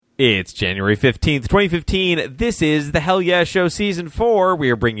It's January 15th, 2015. This is the Hell Yeah Show Season 4. We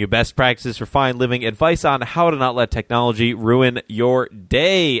are bringing you best practices for fine living, advice on how to not let technology ruin your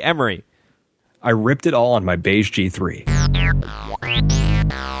day. Emery. I ripped it all on my beige G3.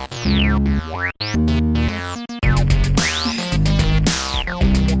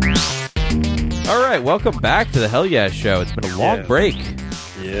 All right, welcome back to the Hell Yeah Show. It's been a long break.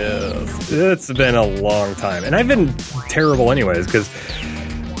 Yes, it's been a long time. And I've been terrible anyways, because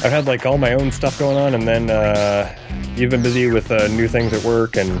I've had like all my own stuff going on, and then you've been busy with new things at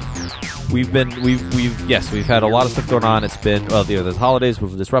work, and we've had a lot of stuff going on. It's been, well, there's holidays, we'll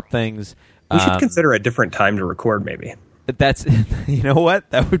disrupt things. We should consider a different time to record, maybe. That's, you know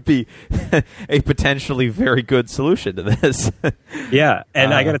what? That would be a potentially very good solution to this. Yeah,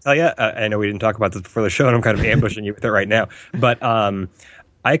 and I got to tell you, I know we didn't talk about this before the show, and I'm kind of ambushing you with it right now, but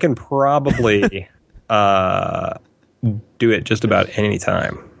I can probably do it just about any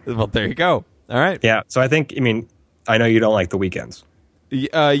time. Well, there you go. All right. Yeah, so I know you don't like the weekends.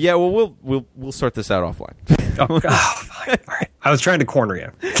 Yeah, well, we'll sort this out offline. Fine. All right. I was trying to corner you.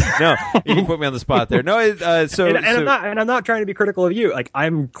 No, you can put me on the spot there. No, I'm not trying to be critical of you. Like,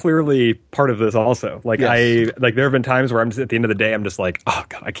 I'm clearly part of this also. Like, yes. There have been times where I'm just at the end of the day, I'm just like, oh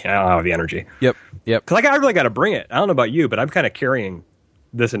god, I don't have the energy. Yep. Because I really got to bring it. I don't know about you, but I'm kind of carrying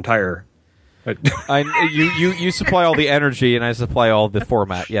this entire. You supply all the energy, and I supply all the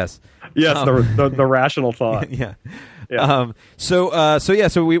format. Yes. Yes, the rational thought. Yeah. Yeah. So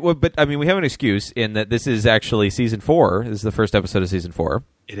we have an excuse in that this is actually season 4. This is the first episode of season 4.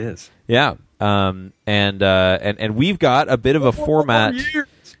 It is. Yeah. And we've got a bit of a format.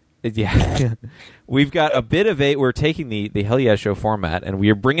 Yeah. We've got a bit of we're taking the Hell Yeah Show format, and we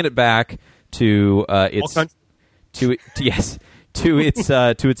are bringing it back to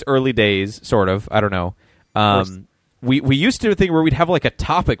its early days, sort of. I don't know. We used to do a thing where we'd have like a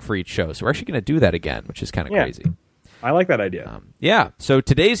topic for each show, so we're actually going to do that again, which is kind of crazy. I like that idea. So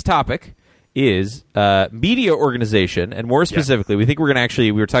today's topic is media organization, and more specifically, we think we're going to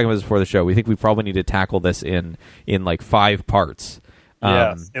we were talking about this before the show, we think we probably need to tackle this in like 5 parts.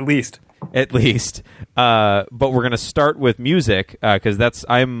 Yes, at least. But we're going to start with music, because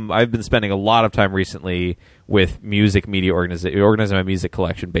I've been spending a lot of time recently with music media organizing my music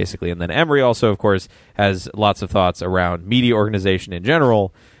collection, basically. And then Emery also, of course, has lots of thoughts around media organization in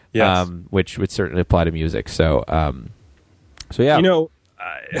general. Yes. Which would certainly apply to music. So yeah. You know,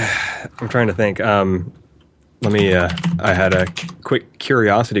 I'm trying to think. I had a quick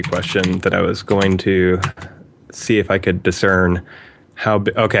curiosity question that I was going to see if I could discern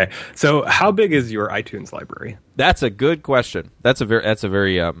okay. So how big is your iTunes library? That's a good question. That's a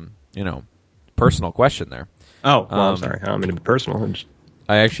very personal question there. Oh, well, I'm sorry. I don't mean to be personal.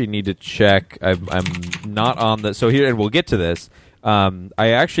 I actually need to check. I'm not on the. So here, and we'll get to this. I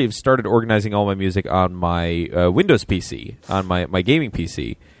actually have started organizing all my music on my Windows PC, on my gaming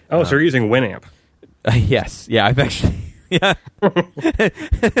PC. Oh, so you're using Winamp? Yes. Yeah, I've actually... Yeah.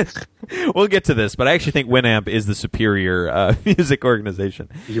 We'll get to this, but I actually think Winamp is the superior music organization.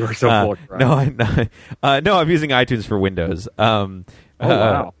 You are so full of crap. No, I'm using iTunes for Windows.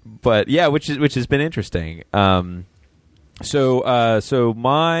 Wow. But yeah, which has been interesting. So are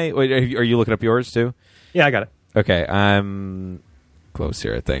you looking up yours too? Yeah, I got it. Okay, I'm close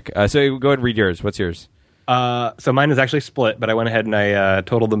here, I think. So go ahead and read yours. What's yours? So mine is actually split, but I went ahead and I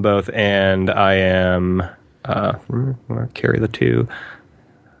totaled them both, and I am carry the 2.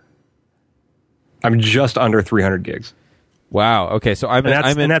 I'm just under 300 gigs. Wow. Okay, so and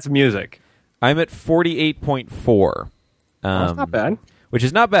that's music. I'm at 48.4. That's not bad. Which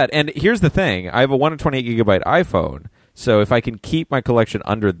is not bad. And here's the thing: I have a 128 gigabyte iPhone, so if I can keep my collection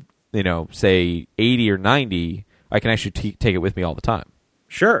under, say 80 or 90, I can actually take it with me all the time.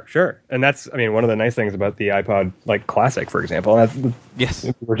 Sure. And that's, one of the nice things about the iPod, like Classic, for example. Yes.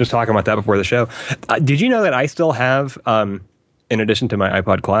 We were just talking about that before the show. Did you know that I still have, in addition to my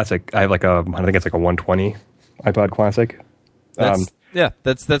iPod Classic, I have I think it's like a 120 iPod Classic. That's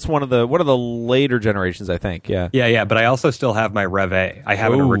one of the later generations, I think. Yeah. Yeah. But I also still have my Rev A. I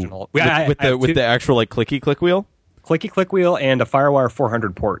have an original with the actual clicky click wheel. Clicky click wheel and a FireWire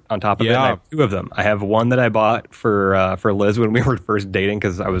 400 port on top of it. And I have 2 of them. I have one that I bought for Liz when we were first dating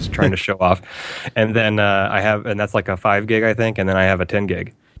because I was trying to show off, and then and that's like a 5 gig, I think, and then I have a 10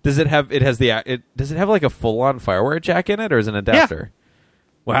 gig. Does it have like a full on FireWire jack in it, or is it an adapter? Yeah.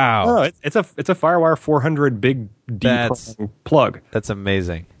 Wow. No, it's a FireWire 400 big plug. That's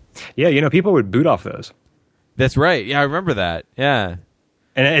amazing. Yeah, people would boot off those. That's right. Yeah, I remember that. Yeah.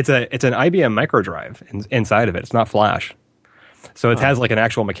 And it's an IBM micro drive inside of it. It's not flash. So it has like an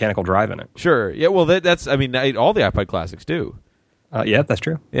actual mechanical drive in it. Sure. Yeah, well, that's all the iPod Classics do. Yeah, that's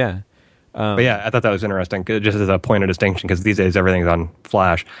true. Yeah. But yeah, I thought that was interesting, just as a point of distinction, because these days everything's on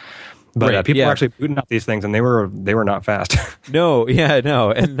Flash. But Right, people were actually booting up these things, and they were not fast. No, yeah,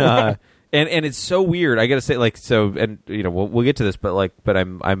 no, and and it's so weird. I gotta say, like, so, and you know, we'll get to this, but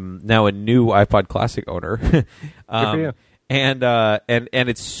I'm now a new iPod Classic owner. Good for you. And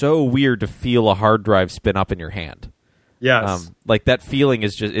it's so weird to feel a hard drive spin up in your hand. Yes. Like that feeling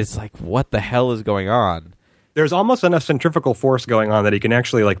is just, it's like, what the hell is going on? There's almost enough centrifugal force going on that you can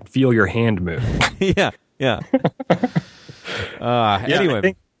actually like feel your hand move. Yeah.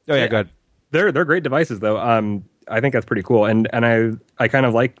 Anyway. Go ahead. They're great devices though. I think that's pretty cool. And I kind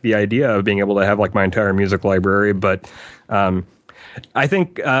of like the idea of being able to have like my entire music library, but I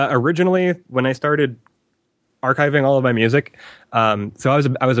think originally when I started archiving all of my music, so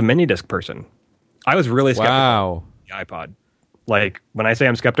I was a mini disc person. I was really skeptical. Wow. The iPod. Like, when I say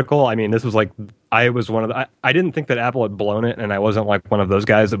I'm skeptical, I mean, this was like, I was one of the, I didn't think that Apple had blown it, and I wasn't like one of those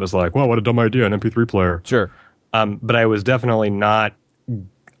guys that was like, well, what a dumb idea, an MP3 player. Sure. But I was definitely not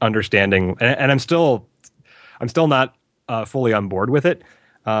understanding, and I'm still not fully on board with it,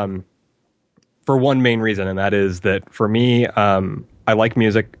 for one main reason, and that is that for me, I like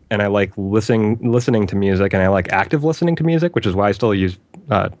music, and I like listening to music, and I like active listening to music, which is why I still use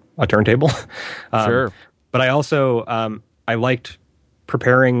a turntable. Sure. But I also I liked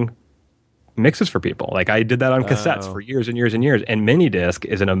preparing mixes for people. Like, I did that on cassettes for years and years and years. And mini disc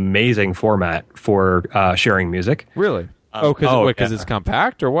is an amazing format for sharing music. Really? Because it's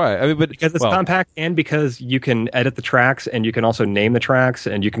compact or what? I mean, because it's compact, and because you can edit the tracks, and you can also name the tracks,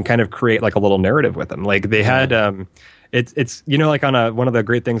 and you can kind of create like a little narrative with them. Like they had, it's you know, like on one of the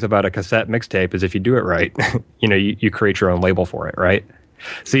great things about a cassette mixtape is if you do it right, you know, you create your own label for it, right?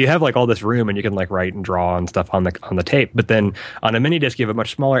 So you have like all this room, and you can like write and draw and stuff on the tape. But then on a mini disc, you have a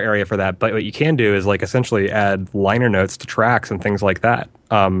much smaller area for that. But what you can do is like essentially add liner notes to tracks and things like that.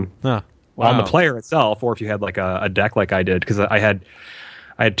 On the player itself, or if you had like a deck like I did, because I had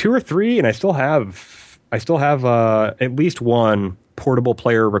 2 or 3, and I still have at least one portable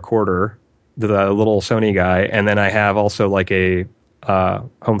player recorder, the little Sony guy, and then I have also like a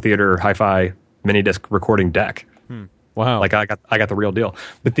home theater hi-fi mini disc recording deck. Wow! Like I got the real deal.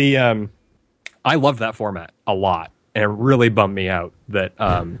 But I loved that format a lot, and it really bummed me out that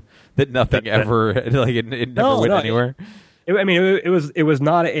that nothing ever like it never went anywhere. It was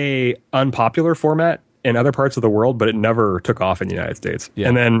not a unpopular format in other parts of the world, but it never took off in the United States. Yeah.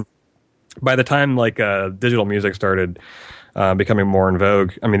 And then by the time like digital music started becoming more in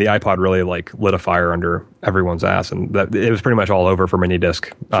vogue, I mean, the iPod really like lit a fire under everyone's ass, and that it was pretty much all over for mini disc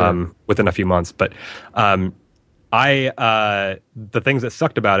within a few months. But the things that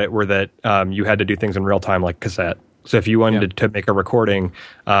sucked about it were that you had to do things in real time, like cassette. So if you wanted to make a recording,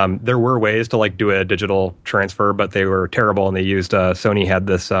 there were ways to like do a digital transfer, but they were terrible, and they used Sony had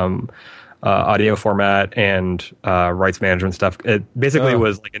this audio format and rights management stuff. It basically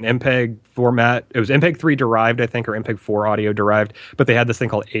was like an MPEG format. It was MPEG 3 derived, I think, or MPEG 4 audio derived, but they had this thing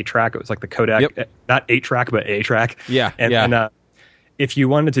called 8-track. It was like the codec, not 8-track, but A-track. Yeah. And if you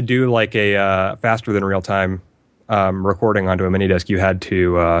wanted to do like a faster than real time recording onto a mini disc, you had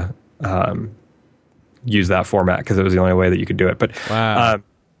to use that format, because it was the only way that you could do it. But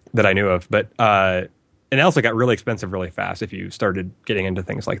that I knew of. But and it also got really expensive really fast if you started getting into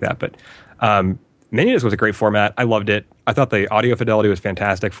things like that. But mini disc was a great format. I loved it. I thought the audio fidelity was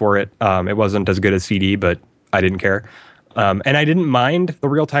fantastic for it. It wasn't as good as CD, but I didn't care. And I didn't mind the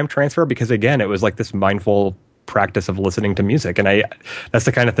real time transfer, because again, it was like this mindful practice of listening to music, and that's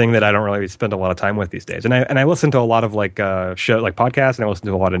the kind of thing that I don't really spend a lot of time with these days. And I listen to a lot of like podcasts, and I listen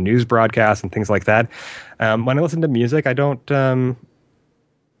to a lot of news broadcasts and things like that. When I listen to music, I don't.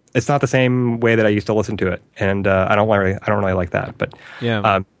 It's not the same way that I used to listen to it, and I don't really like that. But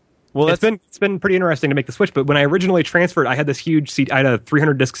well, it's been pretty interesting to make the switch. But when I originally transferred, I had this huge CD. I had a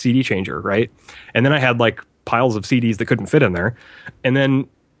 300 disc CD changer, right? And then I had like piles of CDs that couldn't fit in there, and then.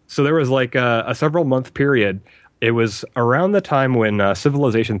 So there was like a several month period. It was around the time when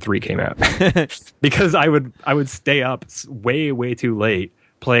Civilization 3 came out, because I would stay up way too late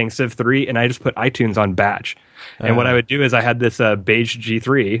playing Civ 3, and I just put iTunes on batch. And what I would do is I had this beige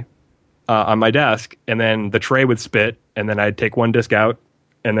G3 on my desk, and then the tray would spit, and then I'd take one disc out,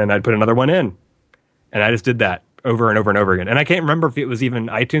 and then I'd put another one in, and I just did that over and over and over again. And I can't remember if it was even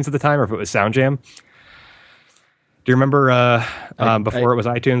iTunes at the time or if it was SoundJam. Do you remember before it was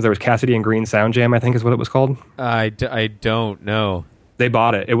iTunes, there was Cassidy and Green SoundJam, I think is what it was called? I don't know. They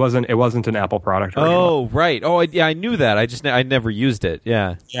bought it. It wasn't an Apple product. Oh, right. Oh, yeah, I knew that. I never used it.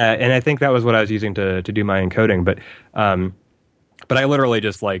 Yeah. Yeah, and I think that was what I was using to do my encoding. But I literally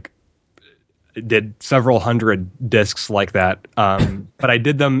just like, did several hundred discs like that. But I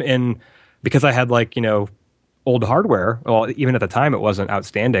did them because I had like, old hardware. Well, even at the time it wasn't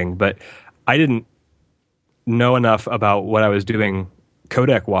outstanding, but I didn't know enough about what I was doing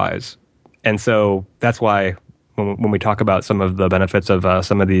codec wise. And so that's why when we talk about some of the benefits of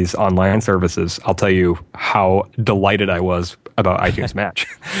some of these online services, I'll tell you how delighted I was about iTunes Match.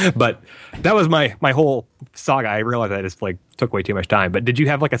 But that was my whole saga. I realized I just like took way too much time. But did you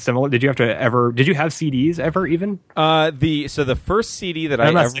have like did you have CDs ever even? The first CD that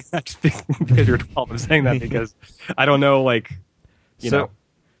I'm not saying that just because you're 12. I'm saying that because I don't know, like, know.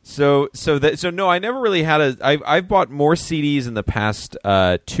 So no, I never really had I've bought more CDs in the past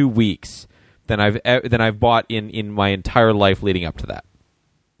 2 weeks than I've bought in my entire life leading up to that.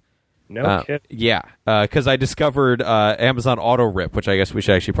 No kidding. Yeah, because I discovered Amazon Auto Rip, which I guess we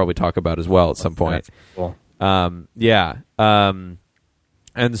should actually probably talk about as well at some point. That's cool. Yeah. And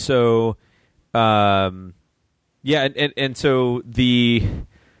so, yeah, and so the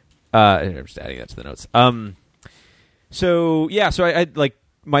I'm just adding that to the notes. So yeah, so I like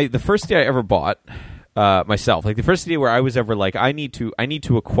the first CD I ever bought myself, like the first CD where I was ever like, I need to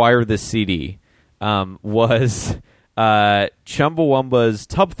acquire this CD, was Chumbawamba's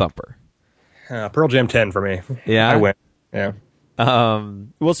Tub Thumper. Pearl Jam 10 for me. Yeah, I went. Yeah.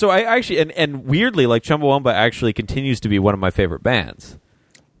 Well, so I actually and weirdly, like Chumbawamba actually continues to be one of my favorite bands.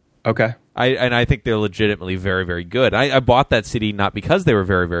 Okay. I think they're legitimately very, very good. I bought that CD not because they were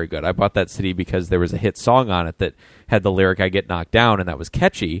very, very good. I bought that CD because there was a hit song on it that had the lyric "I get knocked down" and that was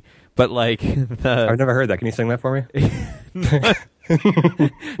catchy. But like, I've never heard that. Can you sing that for me?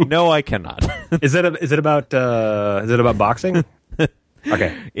 No, I cannot. Is it about boxing?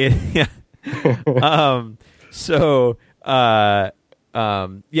 Okay. Yeah. So yeah,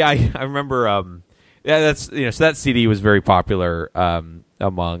 I remember. Yeah, that's so that CD was very popular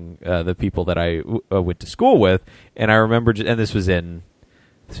among the people that I went to school with, and I remember, and this was in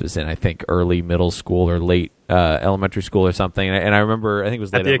I think early middle school or late elementary school or something, and I remember I think it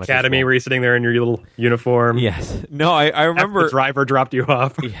was late at the academy where you're sitting there in your little uniform. Yes, no, I remember the driver dropped you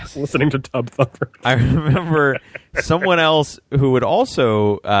off. Yes. Listening to Tub Thumper. I remember someone else who would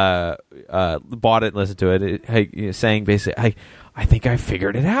also bought it and listened to it, saying basically, I think I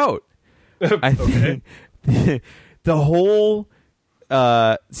figured it out. I think the whole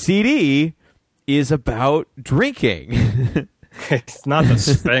CD is about drinking. It's not the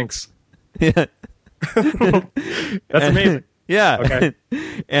Sphinx. Yeah. That's amazing. Yeah. Okay.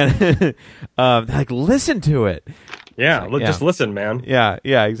 And like, listen to it. Yeah, like, just listen, man. Yeah,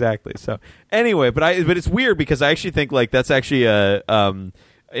 exactly. So anyway, but it's weird because I actually think like that's actually a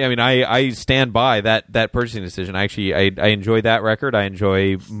I mean, I stand by that purchasing decision. I enjoy that record. I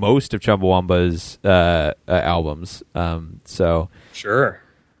enjoy most of Chumbawamba's albums. So sure.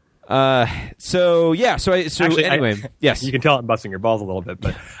 So yeah. So Actually, anyway, yes. You can tell I'm busting your balls a little bit,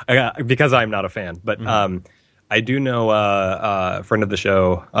 but because I'm not a fan. But I do know a friend of the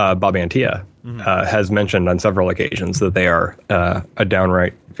show, Bob Antilla, has mentioned on several occasions that they are a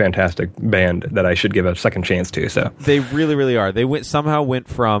downright fantastic band that I should give a second chance to. So they really, really are. They somehow went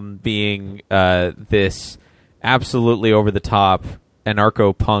from being this absolutely over the top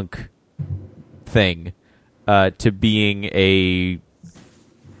anarcho punk thing to being a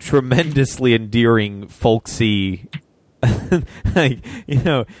tremendously endearing folksy like,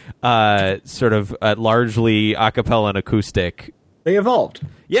 sort of largely a cappella and acoustic. They evolved.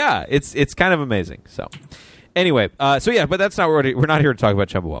 Yeah, it's kind of amazing. So anyway, but that's not what we're not here to talk about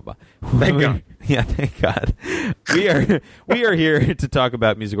Chumbawamba. Thank God. Yeah, thank God. We are here to talk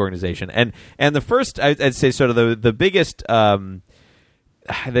about music organization, and the first I'd say sort of the biggest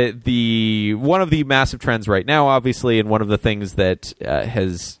the one of the massive trends right now, obviously, and one of the things that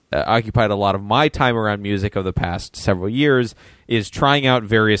has occupied a lot of my time around music of the past several years is trying out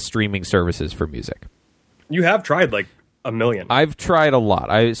various streaming services for music. You have tried like a million. I've tried a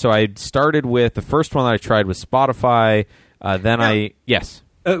lot. I started with the first one that I tried was Spotify. Yes.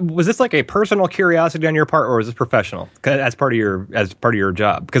 Was this like a personal curiosity on your part, or was this professional as part of your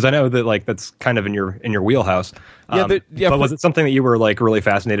job? Because I know that like that's kind of in your wheelhouse. But was it something that you were like really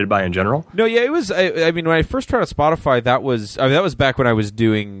fascinated by in general? No, yeah, it was. I mean, when I first tried out Spotify, that was back when I was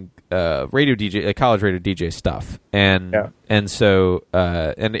doing radio DJ, college radio DJ stuff, and so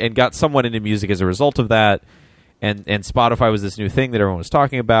got somewhat into music as a result of that. And Spotify was this new thing that everyone was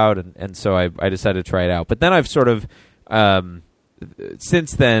talking about, and so I decided to try it out. But then I've sort of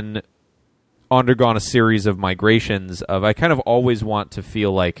since then undergone a series of migrations of I kind of always want to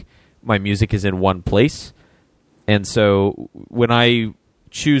feel like my music is in one place. And so when I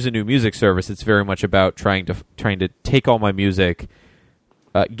choose a new music service, it's very much about trying to take all my music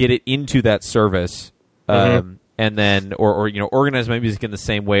get it into that service, and then or organize my music in the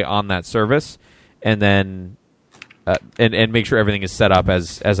same way on that service, and then and make sure everything is set up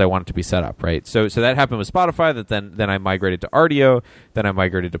as I want it to be set up, right? So that happened with Spotify. That then I migrated to Rdio, then I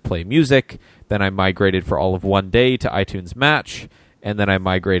migrated to Play Music, then I migrated for all of one day to iTunes Match, and then I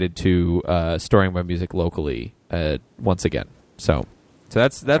migrated to storing my music locally once again. So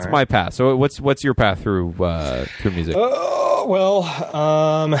that's right. My path. So what's your path through music? So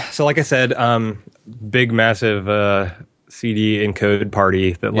like I said, big massive CD encode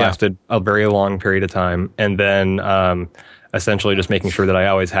party that lasted a very long period of time, and then essentially just making sure that I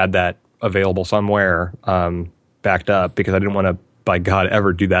always had that available somewhere, backed up, because I didn't want to, by God,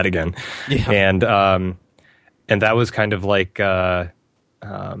 ever do that again. Yeah. And that was kind of like where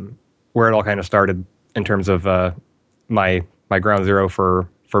it all kind of started in terms of my ground zero for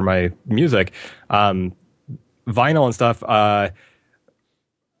my music. Vinyl and stuff, I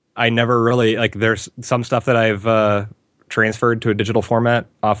never really, like, there's some stuff that I've transferred to a digital format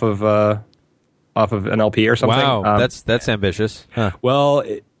off of an LP or something. Wow, that's ambitious. Huh. Well,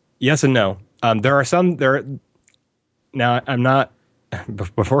 yes and no. There are some there. Now, I'm not,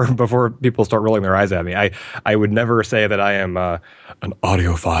 before people start rolling their eyes at me, I would never say that I am an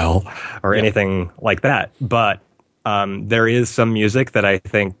audiophile or anything like that. But there is some music that I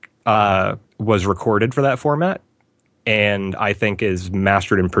think was recorded for that format, and I think is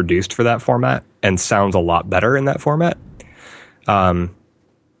mastered and produced for that format, and sounds a lot better in that format.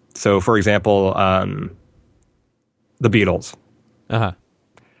 So, for example, the Beatles.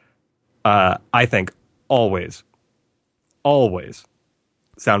 I think always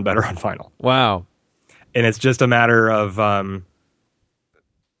sound better on vinyl. Wow. And it's just a matter of, I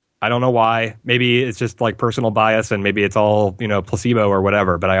don't know why. Maybe it's just like personal bias, and maybe it's all, placebo or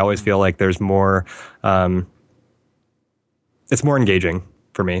whatever, but I always feel like there's more, it's more engaging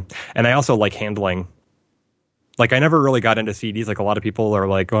for me. And I also like handling. Like, I never really got into CDs. Like, a lot of people are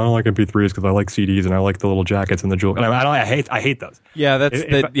like, "Oh, I don't like MP3s because I like CDs and I like the little jackets and the jewel." And I hate those. Yeah,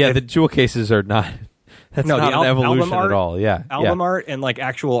 the jewel cases are not. That's not an evolution at all. Yeah, album art and like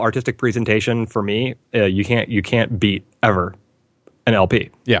actual artistic presentation for me, you can't beat ever an LP.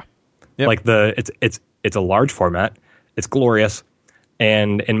 Yeah, yep. Like it's a large format. It's glorious,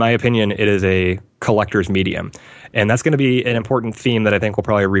 and in my opinion, it is a collector's medium. And that's going to be an important theme that I think we'll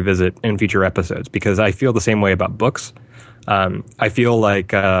probably revisit in future episodes, because I feel the same way about books. I feel like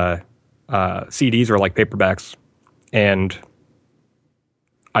CDs are like paperbacks, and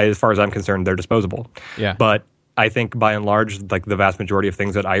as far as I'm concerned, they're disposable. Yeah. But I think by and large, like the vast majority of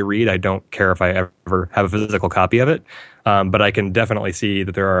things that I read, I don't care if I ever have a physical copy of it. But I can definitely see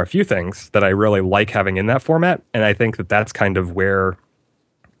that there are a few things that I really like having in that format. And I think that that's kind of where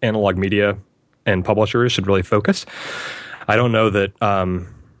analog media and publishers should really focus. I don't know that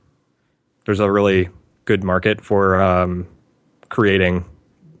there's a really good market for creating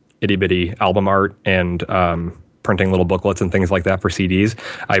itty-bitty album art and printing little booklets and things like that for CDs.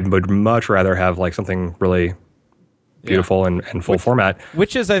 I would much rather have like something really beautiful and full format.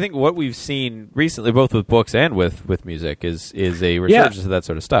 Which is, I think, what we've seen recently, both with books and with music, is a resurgence of that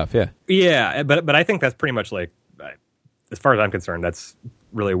sort of stuff. Yeah. Yeah, but I think that's pretty much like, as far as I'm concerned, that's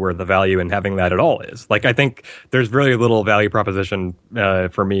really where the value in having that at all is. Like, I think there's very little value proposition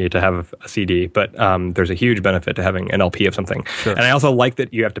for me to have a CD, but there's a huge benefit to having an LP of something. Sure. And I also like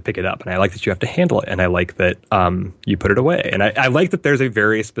that you have to pick it up, and I like that you have to handle it, and I like that you put it away. And I like that there's a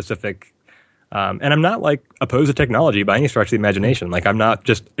very specific, and I'm not like opposed to technology by any stretch of the imagination. Like, I'm not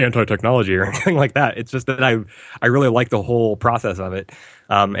just anti-technology or anything like that. It's just that I really like the whole process of it.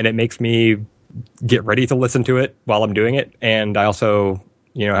 And it makes me get ready to listen to it while I'm doing it. And I also,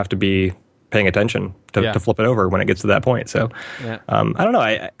 have to be paying attention to flip it over when it gets to that point. So, I don't know.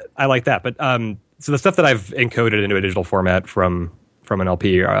 I like that. But so the stuff that I've encoded into a digital format from an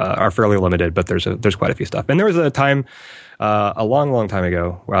LP are fairly limited, but there's quite a few stuff. And there was a time, a long time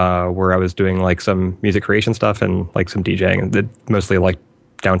ago, where I was doing like some music creation stuff and like some DJing, and mostly like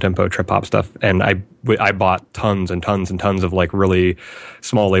down-tempo trip-hop stuff. And I bought tons and tons and tons of like really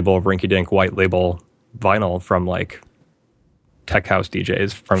small label, rinky-dink white label vinyl from like tech house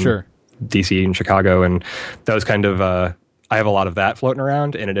DJs from DC and Chicago, and those kind of I have a lot of that floating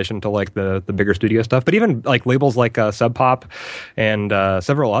around in addition to like the bigger studio stuff. But even like labels like Sub Pop and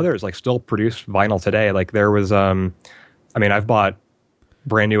several others like still produce vinyl today. Like there was I've bought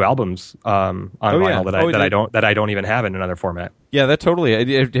brand new albums on vinyl that I don't even have in another format. Yeah, that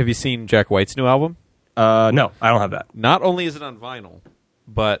totally. Have you seen Jack White's new album? No, I don't have that. Not only is it on vinyl,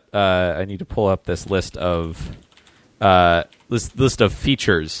 but I need to pull up this list of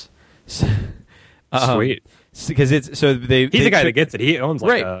features. Sweet. because it's so they. He's the guy that gets it. He owns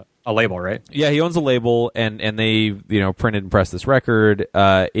like Right. a label, right? Yeah, he owns a label, and they printed and pressed this record.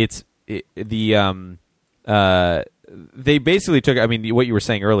 They basically took. I mean, what you were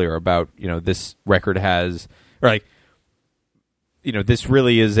saying earlier about this record has, or like, this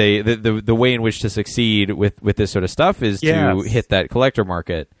really is the way in which to succeed with this sort of stuff is to hit that collector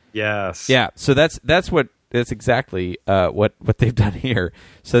market. Yes. Yeah. So that's exactly what they've done here.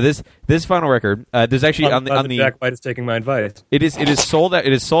 So this final record, there's actually on the Jack White is taking my advice. It is sold out.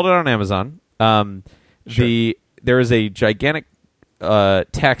 It is sold out on Amazon. Sure. There is a gigantic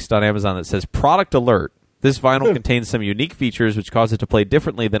text on Amazon that says "Product Alert." This vinyl contains some unique features which cause it to play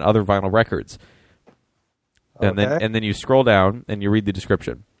differently than other vinyl records. And then you scroll down and you read the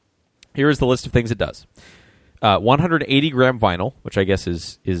description. Here is the list of things it does. 180 gram vinyl, which I guess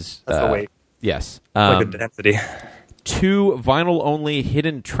is that's the weight. Yes. Like the density. 2 vinyl only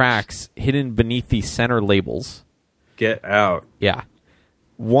hidden tracks hidden beneath the center labels. Get out. Yeah.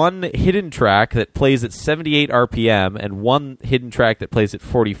 1 hidden track that plays at 78 RPM and 1 hidden track that plays at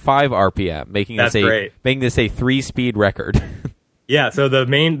 45 RPM, making this a 3-speed record. Yeah, so the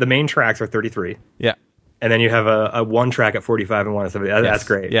main tracks are 33. Yeah. And then you have a 1 track at 45 and 1 at 70. That's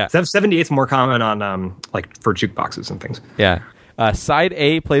great. Yeah. 78 is more common on like for jukeboxes and things. Yeah. Side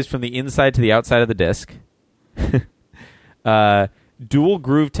A plays from the inside to the outside of the disc. Dual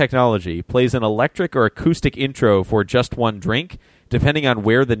groove technology plays an electric or acoustic intro for just 1 drink, depending on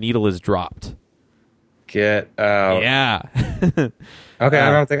where the needle is dropped. Get out. Yeah. Okay,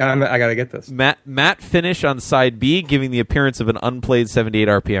 I don't think I got to get this. Matte finish on side B, giving the appearance of an unplayed 78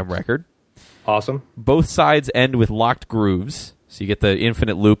 RPM record. Awesome. Both sides end with locked grooves, so you get the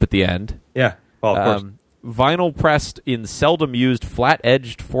infinite loop at the end. Yeah, well, of course. Vinyl pressed in seldom used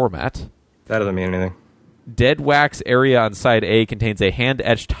flat-edged format. That doesn't mean anything. Dead wax area on side A contains a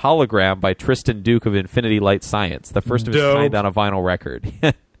hand-etched hologram by Tristan Duke of Infinity Light Science, the first of its kind on a vinyl record.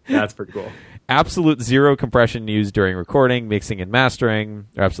 That's pretty cool. Absolute zero compression used during recording, mixing, and mastering.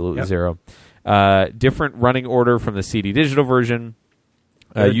 Absolutely zero. Different running order from the CD digital version.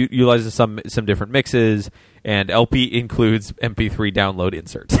 Utilizes some different mixes, and LP includes MP3 download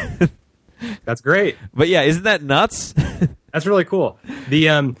inserts. That's great. But yeah, isn't that nuts? That's really cool.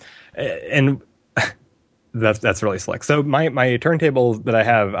 The and that's really slick. So my turntables that I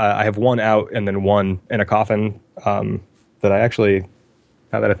have 1 out and then 1 in a coffin that I actually,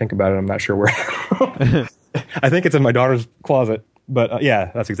 now that I think about it, I'm not sure where. I think it's in my daughter's closet. But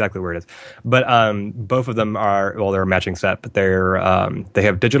yeah, that's exactly where it is. But both of them they're a matching set, but they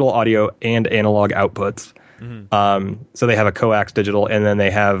have digital audio and analog outputs. Mm-hmm. So they have a coax digital, and then they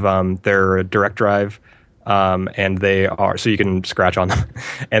have their direct drive, and they are so you can scratch on them,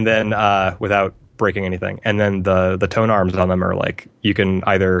 and then without breaking anything. And then the tone arms on them are like you can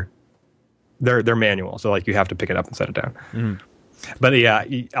either they're manual, so like you have to pick it up and set it down. Mm-hmm. But yeah,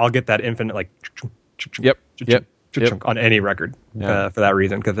 I'll get that infinite like. Yep. On any record for that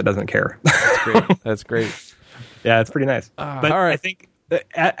reason, because it doesn't care. That's great. That's great. Yeah, it's pretty nice. But all right. I think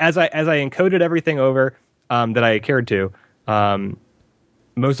as I encoded everything over that I cared to,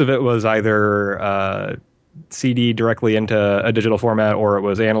 most of it was either CD directly into a digital format, or it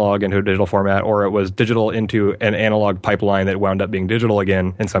was analog into a digital format, or it was digital into an analog pipeline that wound up being digital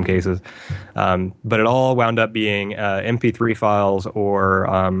again in some cases. But it all wound up being MP3 files or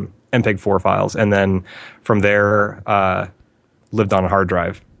MPEG-4 files, and then from there lived on a hard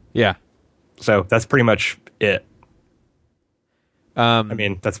drive. Yeah. So that's pretty much it. I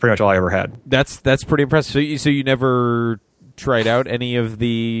mean, that's pretty much all I ever had. That's pretty impressive. So you never tried out any of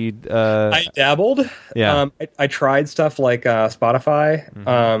the... I dabbled. Yeah. I tried stuff like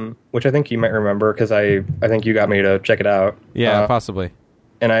Spotify, which I think you might remember because I think you got me to check it out. Yeah, possibly.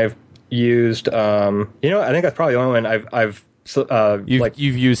 And I've used... I think that's probably the only one I've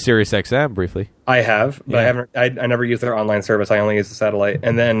you've used SiriusXM briefly. I have, but I never used their online service. I only use the satellite.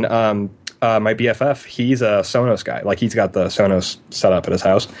 And then my BFF, he's a Sonos guy. Like he's got the Sonos set up at his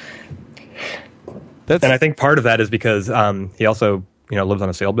house. And I think part of that is because he also lives on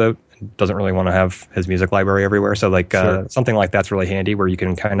a sailboat and doesn't really want to have his music library everywhere. So like something like that's really handy where you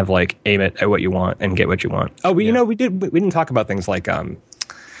can kind of like aim it at what you want and get what you want. Oh, we didn't talk about things like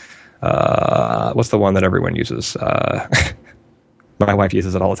what's the one that everyone uses? My wife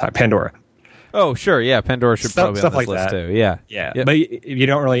uses it all the time. Pandora. Oh, sure. Yeah. Pandora should probably be on this list too. Yeah. Yeah. Yep. But you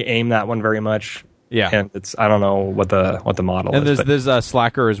don't really aim that one very much. Yeah. And I don't know what the model is. And there's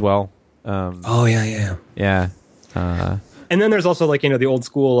Slacker as well. Yeah. Yeah. And then there's also like, the old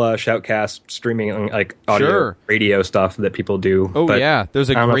school Shoutcast streaming like audio radio stuff that people do. Oh, yeah. There's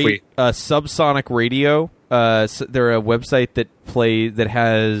a great Subsonic Radio. They're a website that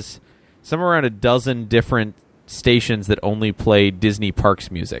has somewhere around a dozen different stations that only play Disney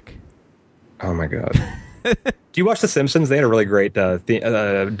parks music. Oh my god. Do you watch The Simpsons? They had a really great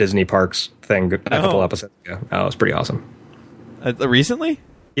Disney parks thing a couple episodes ago. Oh, it was pretty awesome. Recently?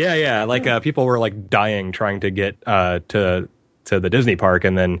 Yeah. Like people were like dying trying to get to the Disney park,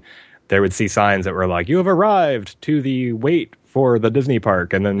 and then they would see signs that were like, "You have arrived to the wait for the Disney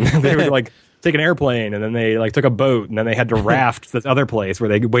park," and then they would like take an airplane, and then they like took a boat, and then they had to raft to this other place where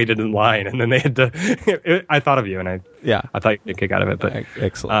they waited in line, and then they had to. I thought of you, and I thought you'd get a kick out of it, but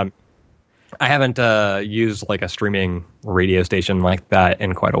excellent. I haven't used like a streaming radio station like that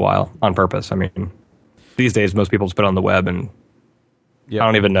in quite a while on purpose. I mean, these days most people just put it on the web, and I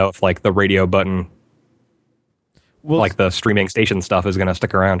don't even know if like the radio button, like the streaming station stuff, is going to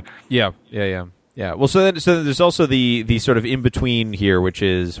stick around. Yeah. Well, so there's also the sort of in between here, which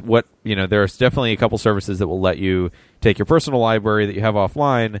is what there's definitely a couple services that will let you take your personal library that you have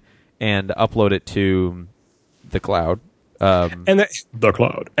offline and upload it to the cloud. The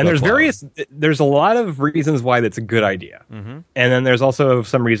cloud. And there's a lot of reasons why that's a good idea. Mm-hmm. And then there's also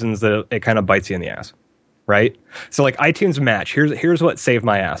some reasons that it kind of bites you in the ass, right? So like iTunes Match, here's what saved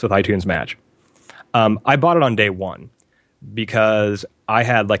my ass with iTunes Match. I bought it on day one because I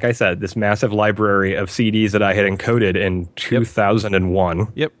had, like I said, this massive library of CDs that I had encoded in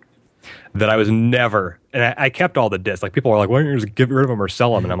 2001. Yep. That I was never, and I kept all the discs. Like people were like, "Why don't you just get rid of them or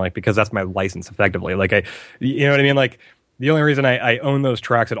sell them?" And I'm like, because that's my license, effectively. Like you know what I mean? Like the only reason I own those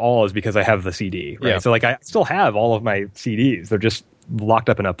tracks at all is because I have the CD. Right? Yeah. So like I still have all of my CDs. They're just locked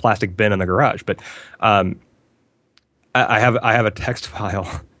up in a plastic bin in the garage. But I have a text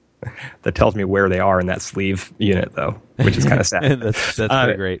file that tells me where they are in that sleeve unit, though, which is kind of sad. that's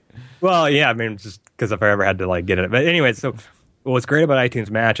pretty great. Well, yeah, I mean, just because if I ever had to like get it. But anyway, so what's great about iTunes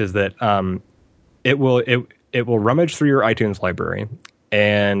Match is that it will rummage through your iTunes library,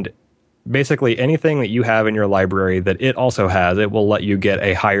 and basically anything that you have in your library that it also has, it will let you get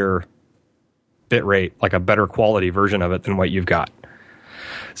a higher bit rate, like a better quality version of it than what you've got.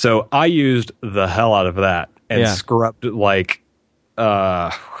 So I used the hell out of that and scrubbed like,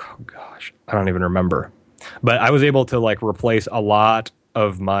 I don't even remember. But I was able to like replace a lot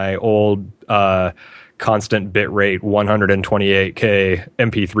of my old constant bit rate 128K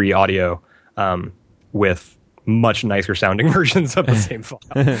MP3 audio with much nicer sounding versions of the same file.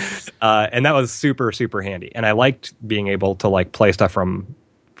 And that was super, super handy. And I liked being able to like play stuff from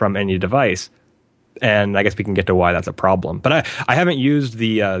any device. And I guess we can get to why that's a problem. But I haven't used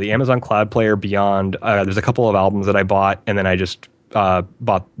the Amazon Cloud Player beyond. There's a couple of albums that I bought, and then I just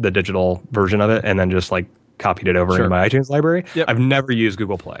bought the digital version of it, and then just like copied it over into my iTunes library. Yep. I've never used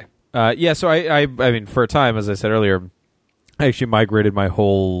Google Play. So I mean, for a time, as I said earlier, I actually migrated my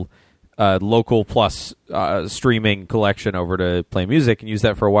whole local plus streaming collection over to Play Music and used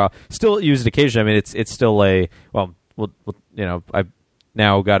that for a while. Still use it occasionally. I mean, it's still I've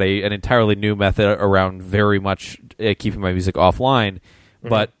now got an entirely new method around very much keeping my music offline. Mm-hmm.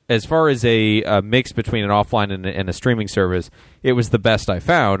 But as far as a mix between an offline and a streaming service, it was the best I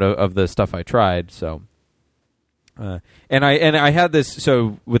found of the stuff I tried. So, and I had this.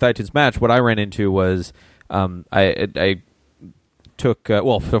 So with iTunes Match, what I ran into was I took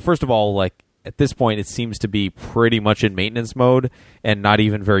so first of all, like at this point, it seems to be pretty much in maintenance mode and not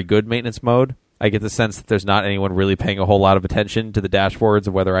even very good maintenance mode. I get the sense that there's not anyone really paying a whole lot of attention to the dashboards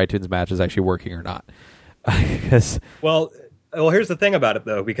of whether iTunes Match is actually working or not. Well, here's the thing about it,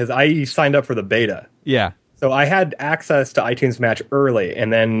 though, because I signed up for the beta. Yeah. So I had access to iTunes Match early,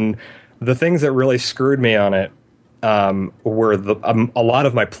 and then the things that really screwed me on it were a lot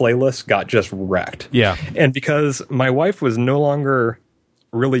of my playlists got just wrecked. Yeah. And because my wife was no longer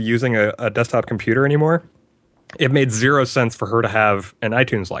really using a desktop computer anymore, it made zero sense for her to have an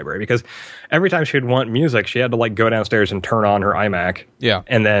iTunes library, because every time she'd want music, she had to like go downstairs and turn on her iMac. Yeah.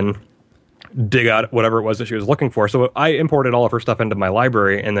 And then dig out whatever it was that she was looking for. So I imported all of her stuff into my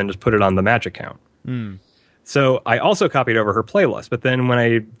library and then just put it on the Match account. Mm. So I also copied over her playlist. But then when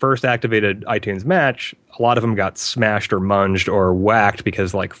I first activated iTunes Match, a lot of them got smashed or munged or whacked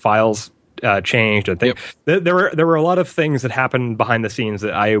because like files changed. And there were a lot of things that happened behind the scenes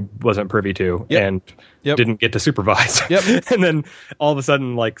that I wasn't privy to and didn't get to supervise. And then all of a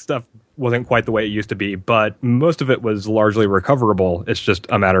sudden, like stuff wasn't quite the way it used to be, but most of it was largely recoverable. It's just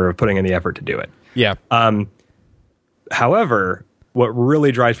a matter of putting in the effort to do it. Yeah. However, what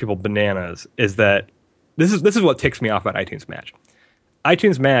really drives people bananas is that this is what ticks me off about iTunes Match.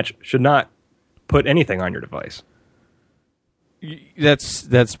 iTunes Match should not put anything on your device.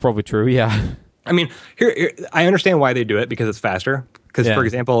 That's probably true. Yeah. I mean, here I understand why they do it, because it's faster. Because, for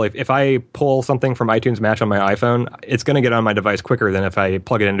example, if I pull something from iTunes Match on my iPhone, it's going to get on my device quicker than if I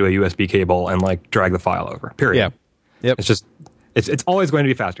plug it into a USB cable and like drag the file over. Period. Yeah. Yep. It's just it's always going to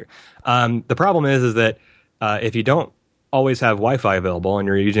be faster. The problem is that if you don't always have Wi-Fi available and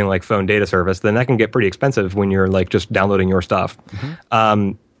you're using like phone data service, then that can get pretty expensive when you're like just downloading your stuff.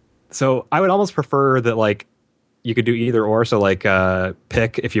 So I would almost prefer that like you could do either or. So like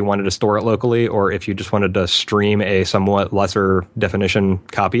pick if you wanted to store it locally or if you just wanted to stream a somewhat lesser definition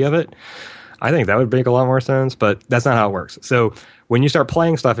copy of it. I think that would make a lot more sense, but that's not how it works. So when you start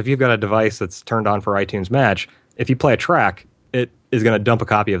playing stuff, if you've got a device that's turned on for iTunes Match, if you play a track, it is going to dump a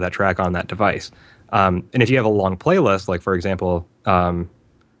copy of that track on that device. And if you have a long playlist, like for example, My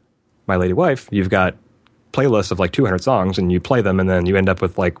Lady Wife, you've got playlists of like 200 songs and you play them and then you end up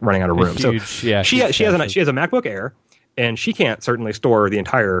with like running out of room. Huge, so she has a MacBook Air and she can't certainly store the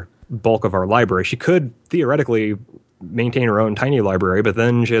entire bulk of our library. She could theoretically maintain her own tiny library, but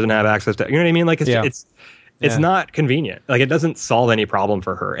then she doesn't have access to, you know what I mean? Like it's not convenient. Like it doesn't solve any problem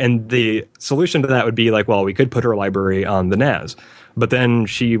for her. And the solution to that would be like, well, we could put her library on the NAS, but then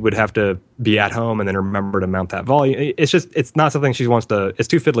she would have to be at home and then remember to mount that volume. It's not something she wants to, it's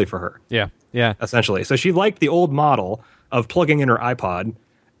too fiddly for her. Yeah. Yeah. Essentially. So she liked the old model of plugging in her iPod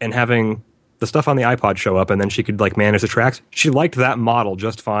and having the stuff on the iPod show up and then she could like manage the tracks. She liked that model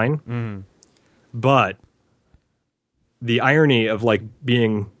just fine. But the irony of like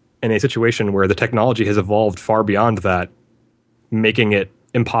being in a situation where the technology has evolved far beyond that, making it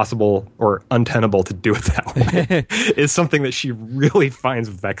impossible or untenable to do it that way is something that she really finds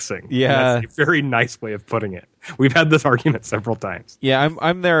vexing. Yeah. And that's a very nice way of putting it. We've had this argument several times. Yeah,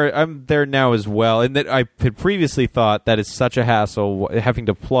 I'm there now as well. And that I had previously thought that is such a hassle having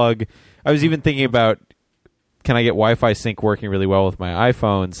to plug. I was even thinking about, can I get Wi-Fi sync working really well with my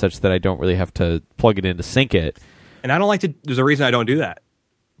iPhone such that I don't really have to plug it in to sync it? And I don't like to, there's a reason I don't do that.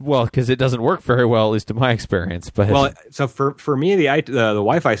 Well, because it doesn't work very well, at least in my experience. But well, so for me, the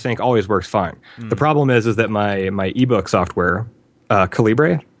Wi-Fi sync always works fine. The problem is that my ebook software,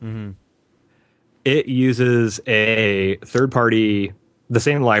 Calibre, it uses a third party, the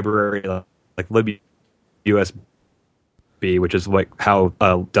same library like libUSB, which is like how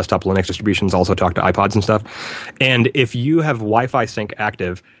desktop Linux distributions also talk to iPods and stuff. And if you have Wi-Fi sync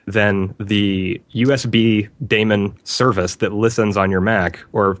active, then the USB daemon service that listens on your Mac,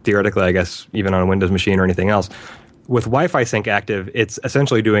 or theoretically, I guess, even on a Windows machine or anything else, with Wi-Fi sync active, it's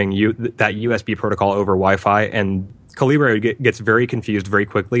essentially doing that USB protocol over Wi-Fi, and Calibre gets very confused very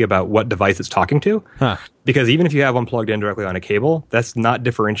quickly about what device it's talking to. Because even if you have one plugged in directly on a cable, that's not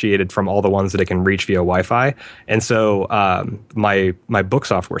differentiated from all the ones that it can reach via Wi-Fi. And so my book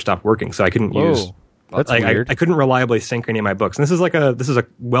software stopped working, so I couldn't use. That's weird. I couldn't reliably sync any of my books. And this is a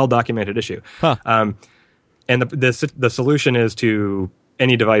well documented issue. And the solution is to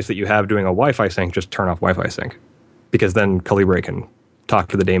any device that you have doing a Wi-Fi sync, just turn off Wi-Fi sync, because then Calibre can talk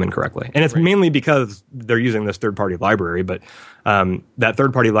to the daemon correctly. And it's mainly because they're using this third-party library, but that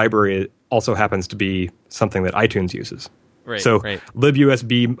third-party library also happens to be something that iTunes uses.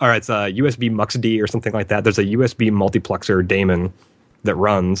 libUSB, or it's a USB MuxD or something like that. There's a USB multiplexer daemon that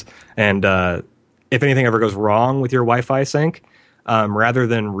runs, and if anything ever goes wrong with your Wi-Fi sync, rather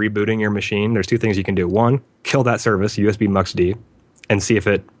than rebooting your machine, there's two things you can do. One, kill that service, USB MuxD, and see if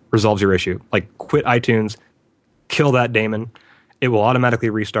it resolves your issue. Like, quit iTunes, kill that daemon. It will automatically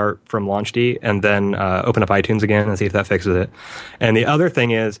restart from launchd, and then open up iTunes again and see if that fixes it. And the other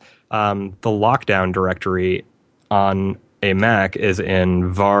thing is the lockdown directory on a Mac is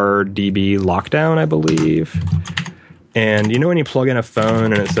in var db lockdown, I believe. And you know when you plug in a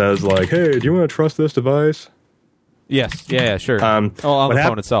phone and it says like, hey, do you want to trust this device? Yes. Yeah, sure. On the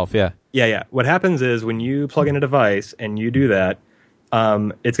phone itself, yeah. Yeah. What happens is when you plug in a device and you do that,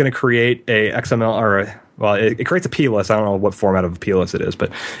 it's going to create a XML or it creates a plist. I don't know what format of a plist it is,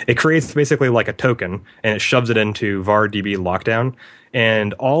 but it creates basically like a token and it shoves it into var db lockdown.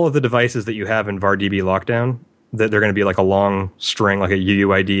 And all of the devices that you have in var db lockdown, that they're going to be like a long string, like a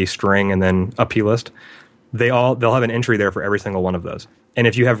UUID string, and then a plist. They'll have an entry there for every single one of those. And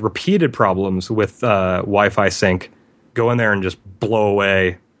if you have repeated problems with Wi-Fi sync, go in there and just blow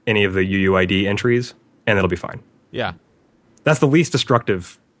away any of the UUID entries, and it'll be fine. Yeah. That's the least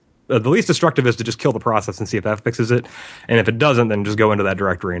destructive. The least destructive is to just kill the process and see if that fixes it. And if it doesn't, then just go into that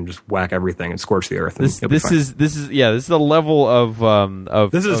directory and just whack everything and scorch the earth. And this is the level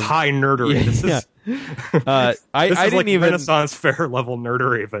of this is high nerdery. Yeah, this is I didn't like even Renaissance fair level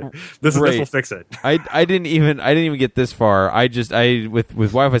nerdery, but this will fix it. I didn't even get this far. With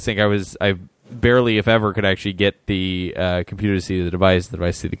Wi-Fi sync, I barely, if ever, could actually get the computer to see the device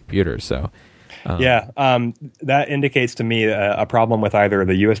see the computer. So That indicates to me a problem with either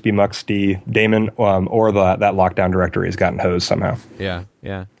the USB muxd daemon or that lockdown directory has gotten hosed somehow. Yeah.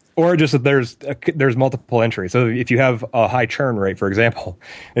 Or just that there's multiple entries. So if you have a high churn rate, for example,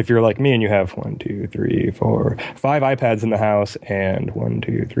 if you're like me and you have 5 iPads in the house and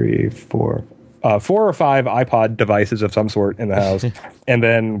 4 or 5 iPod devices of some sort in the house, and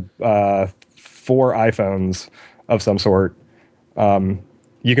then 4 iPhones of some sort,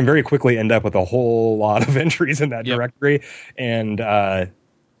 you can very quickly end up with a whole lot of entries in that directory. And I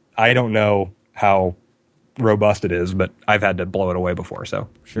don't know how robust it is, but I've had to blow it away before, so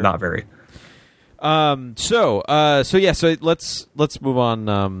not very. So let's move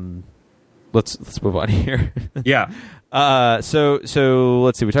on. Let's move on here. So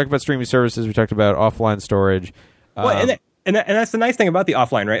let's see. We talked about streaming services. We talked about offline storage. And that's the nice thing about the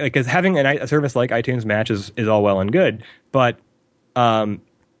offline, right? Because having a service like iTunes Match is all well and good, but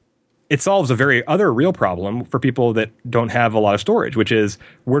it solves a very other real problem for people that don't have a lot of storage, which is,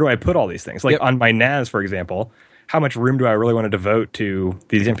 where do I put all these things? Like on my NAS, for example, how much room do I really want to devote to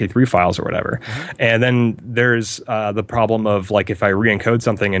these MP3 files or whatever? Mm-hmm. And then there's the problem of, like, if I re-encode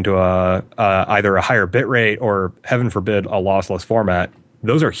something into either a higher bit rate or, heaven forbid, a lossless format,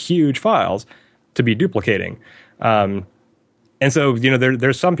 those are huge files to be duplicating. And so,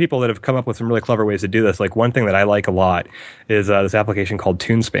 there's some people that have come up with some really clever ways to do this. Like, one thing that I like a lot is this application called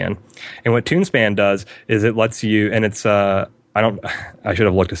TuneSpan. And what TuneSpan does is it lets you, and it's, I should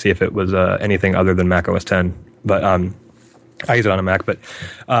have looked to see if it was anything other than Mac OS X, but I use it on a Mac. But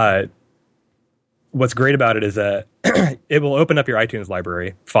what's great about it is that it will open up your iTunes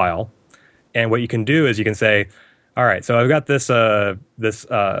library file. And what you can do is you can say, all right, so I've got this other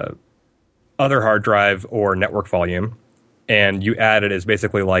hard drive or network volume, and you add it as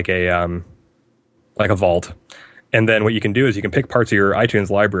basically like a vault. And then what you can do is you can pick parts of your iTunes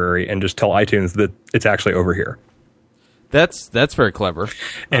library and just tell iTunes that it's actually over here. That's very clever.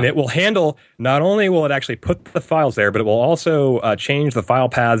 And it will handle, not only will it actually put the files there, but it will also change the file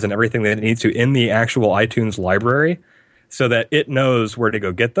paths and everything that it needs to in the actual iTunes library, so that it knows where to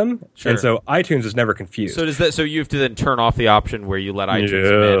go get them. Sure. And so iTunes is never confused. So you have to then turn off the option where you let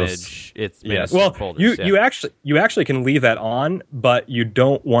iTunes manage its folders. You actually can leave that on, but you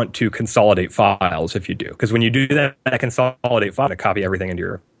don't want to consolidate files if you do. Because when you do that consolidate file, to copy everything into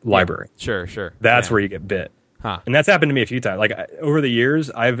your library. Sure. That's where you get bit. Huh. And that's happened to me a few times. Like, over the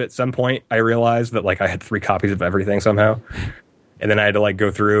years, at some point I realized that, like, I had 3 copies of everything somehow. And then I had to, go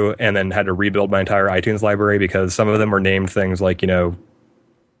through and then had to rebuild my entire iTunes library, because some of them were named things like, Pearl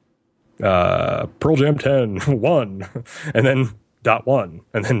Jam 10, 1, and then .1,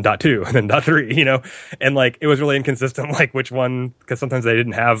 and then .2, and then .3, And, it was really inconsistent, which one, because sometimes they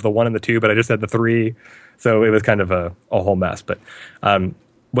didn't have the 1 and the 2, but I just had the 3. So it was kind of a whole mess. But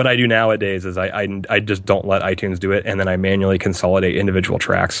what I do nowadays is I just don't let iTunes do it, and then I manually consolidate individual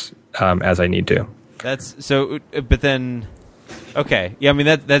tracks as I need to. But then... Okay, yeah, I mean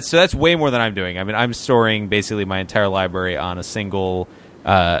that's way more than I'm doing. I mean, I'm storing basically my entire library on a single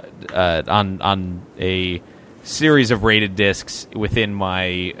on a series of RAID disks within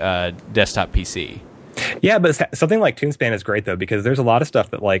my desktop PC. Yeah, but something like TuneSpan is great though, because there's a lot of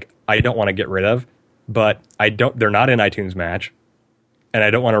stuff that I don't want to get rid of, but they're not in iTunes Match, and I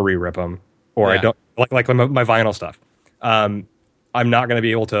don't want to re-rip them, or I don't like my vinyl stuff. I'm not going to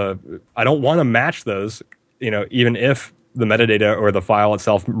be able to. I don't want to match those, even if the metadata or the file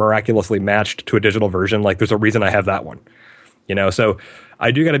itself miraculously matched to a digital version. There's a reason I have that one, so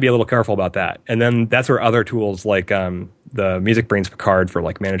I do got to be a little careful about that. And then that's where other tools like the MusicBrainz Picard for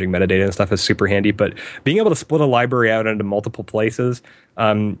managing metadata and stuff is super handy. But being able to split a library out into multiple places,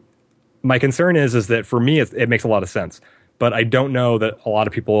 my concern is that for me it makes a lot of sense, but I don't know that a lot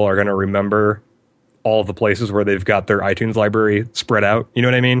of people are going to remember all of the places where they've got their iTunes library spread out. You know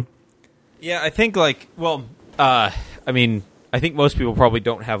what I mean? Yeah, I think I think most people probably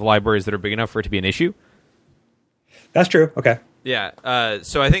don't have libraries that are big enough for it to be an issue. That's true. Okay. Yeah.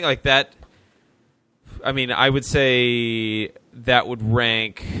 So I think that. I mean, I would say that would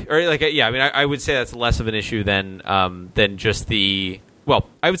rank, or I would say that's less of an issue than just the. Well,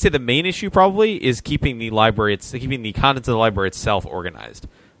 I would say the main issue probably is keeping the contents of the library itself organized.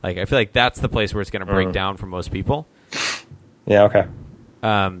 I feel like that's the place where it's going to break down for most people. Yeah. Okay.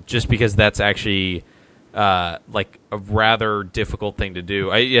 Just because that's actually. A rather difficult thing to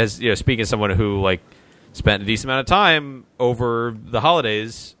do. Speaking as someone who spent a decent amount of time over the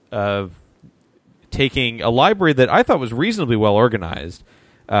holidays taking a library that I thought was reasonably well organized,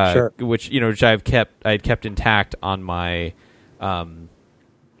 which I had kept intact on my on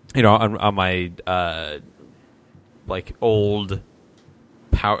my old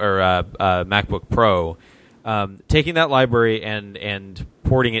MacBook Pro, taking that library and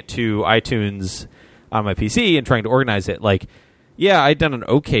porting it to iTunes on my PC and trying to organize it. Like, yeah, I'd done an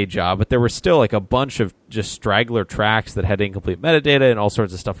okay job, but there were still like a bunch of just straggler tracks that had incomplete metadata and all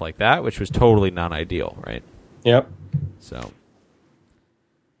sorts of stuff like that, which was totally non-ideal, right? Yep. So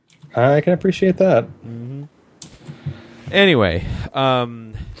I can appreciate that. Mm-hmm. Anyway,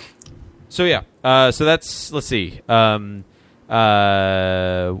 so yeah, so that's, let's see. I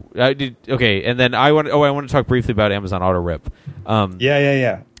did okay, and then I want to talk briefly about Amazon Auto Rip.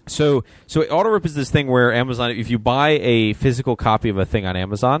 Yeah. So Auto Rip is this thing where Amazon, if you buy a physical copy of a thing on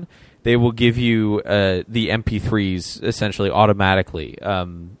Amazon, they will give you the MP3s essentially automatically,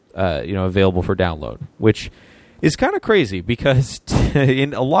 available for download, which is kind of crazy because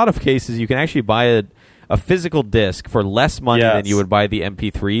in a lot of cases you can actually buy a physical disc for less money than you would buy the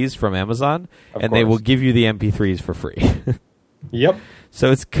MP3s from Amazon, and they will give you the MP3s for free. Yep.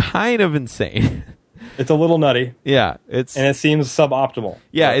 So it's kind of insane. It's a little nutty. Yeah, and it seems suboptimal.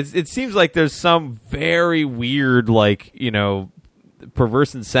 Yeah, it seems like there's some very weird,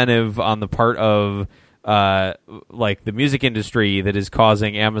 perverse incentive on the part of the music industry that is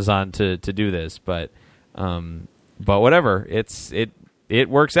causing Amazon to do this. But whatever, it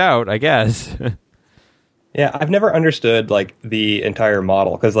works out, I guess. Yeah, I've never understood the entire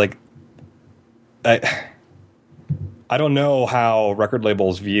model because I don't know how record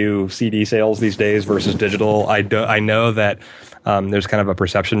labels view CD sales these days versus digital. I know that there's kind of a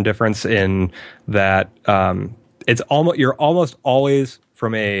perception difference in that you're almost always,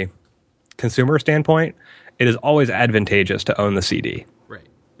 from a consumer standpoint, it is always advantageous to own the CD. Right.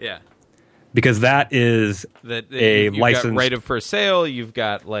 Yeah. Because that is you've license. Got right of first sale. You've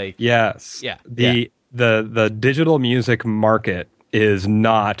got yes. Yeah. The digital music market is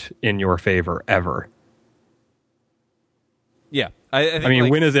not in your favor ever. Yeah, I mean,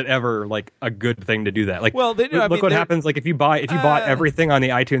 when is it ever a good thing to do that? Look what happens. If you bought everything on the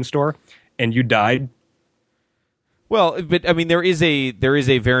iTunes store and you died. Well, but I mean, there is a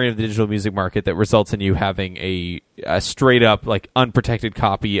variant of the digital music market that results in you having a straight up unprotected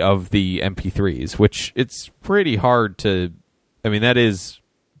copy of the MP3s, which it's pretty hard to. I mean,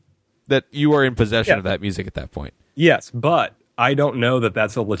 that you are in possession of that music at that point. Yes, but I don't know that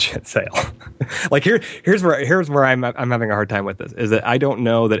that's a legit sale. Here's where I'm having a hard time with this, is that I don't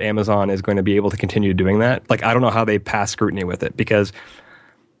know that Amazon is going to be able to continue doing that. I don't know how they pass scrutiny with it, because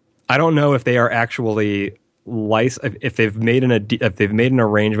I don't know if they are actually if they've made an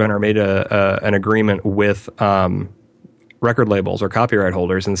arrangement or made an agreement with record labels or copyright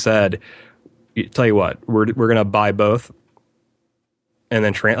holders and said, tell you what, we're going to buy both, and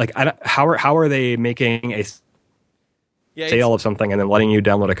then how are they making a sale of something and then letting you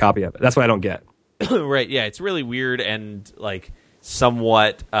download a copy of it? That's what I don't get. Right. Yeah, it's really weird and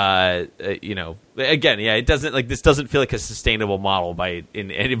somewhat again, it doesn't this doesn't feel like a sustainable model by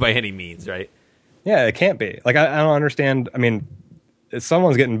any means, right? Yeah, it can't be. I don't understand. I mean,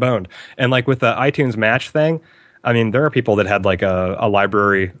 someone's getting boned. And with the iTunes Match thing, I mean, there are people that had a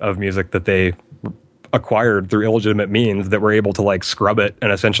library of music that they acquired through illegitimate means that were able to scrub it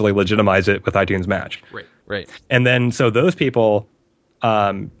and essentially legitimize it with iTunes Match. Right. And then so those people,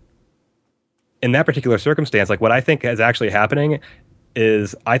 in that particular circumstance, what I think is actually happening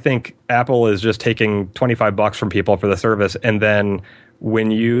is I think Apple is just taking $25 from people for the service, and then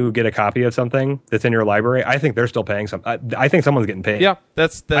when you get a copy of something that's in your library, I think they're still paying some. I think someone's getting paid. Yeah,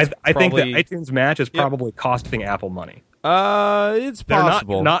 that's I think that iTunes Match is probably costing Apple money. It's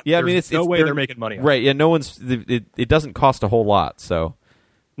possible. There's no way they're making money on it. Right? Yeah, no one's. It doesn't cost a whole lot, so.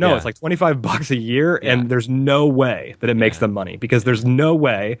 No, it's $25 a year, and there's no way that it makes them money, because there's no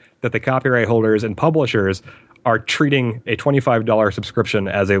way that the copyright holders and publishers are treating a $25 subscription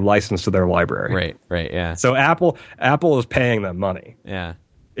as a license to their library. Right, yeah. So Apple is paying them money. Yeah.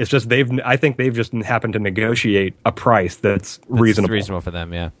 It's just I think they've just happened to negotiate a price that's reasonable. It's reasonable for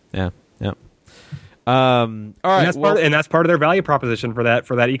them, yeah. All right. And that's part of their value proposition for that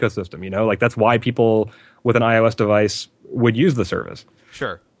ecosystem, that's why people with an iOS device would use the service.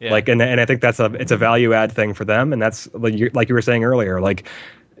 Sure. Yeah. And I think it's a value add thing for them, and that's like you were saying earlier,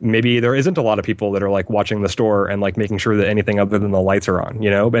 maybe there isn't a lot of people that are watching the store and making sure that anything other than the lights are on,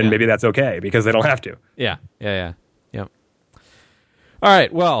 and maybe that's okay because they don't have to. Yeah. All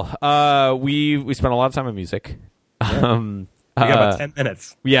right. Well, we spent a lot of time on music. Yeah. We got about 10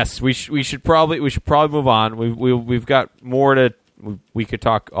 minutes. Yes, we should probably move on. We've got more we could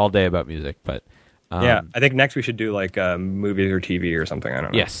talk all day about music, but. I think next we should do movies or TV or something. I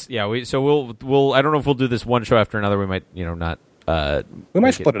don't know. Yes, yeah. We'll. I don't know if we'll do this one show after another. We might, not. We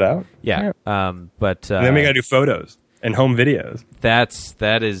might split it out. Yeah. But and then we gotta do photos. and home videos.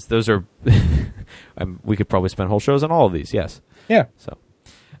 Those are. We could probably spend whole shows on all of these. Yes. Yeah. So,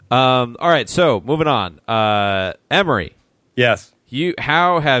 all right. So moving on. Emery. Yes.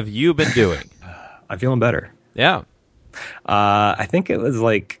 How have you been doing? I'm feeling better. Yeah. I think it was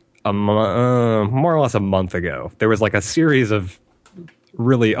like more or less a month ago. There was like a series of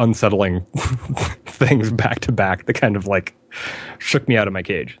really unsettling things back to back that kind of like shook me out of my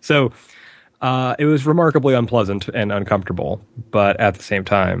cage. So it was remarkably unpleasant and uncomfortable, but at the same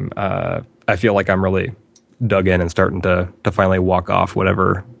time, I feel like I'm really dug in and starting to finally walk off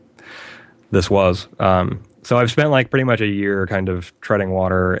whatever this was. So I've spent like pretty much a year kind of treading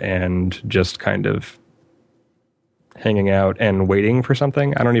water and just kind of hanging out and waiting for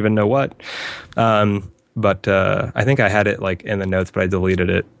something. I don't even know what. But I think I had it like in the notes, but I deleted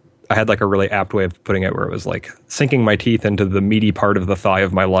it. I had like a really apt way of putting it where it was like sinking my teeth into the meaty part of the thigh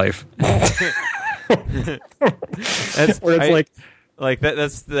of my life.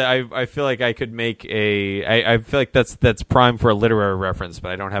 I feel like I could make I feel like that's prime for a literary reference,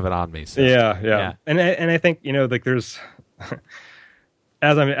 but I don't have it on me. So. Yeah. And I think, like there's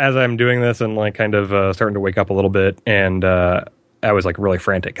as I'm doing this and like kind of starting to wake up a little bit, and I was like really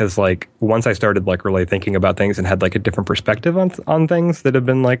frantic because like once I started like really thinking about things and had like a different perspective on things that have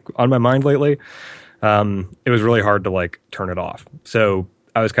been like on my mind lately, it was really hard to like turn it off. So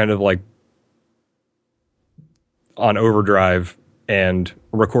I was kind of like on overdrive and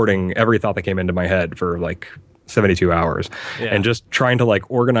recording every thought that came into my head for like 72 hours and just trying to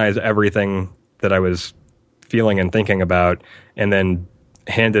like organize everything that I was feeling and thinking about. And then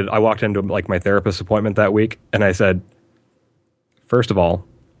I walked into like my therapist's appointment that week and I said, first of all,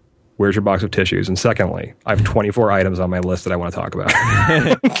 where's your box of tissues? And secondly, I have 24 items on my list that I want to talk about.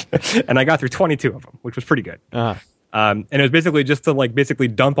 And I got through 22 of them, which was pretty good. Uh-huh. And it was basically just to like basically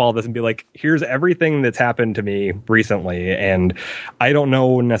dump all this and be like, here's everything that's happened to me recently. And I don't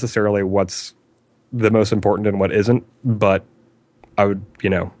know necessarily what's the most important and what isn't, but I would,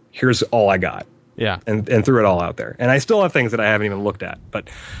 here's all I got. Yeah. And threw it all out there. And I still have things that I haven't even looked at, but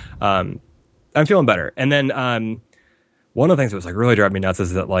I'm feeling better. And then one of the things that was like really driving me nuts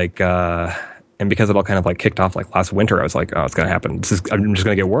is that like, and because it all kind of like kicked off like last winter, I was like, oh, it's going to happen. I'm just going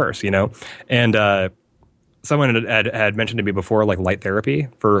to get worse, And someone had mentioned to me before, like light therapy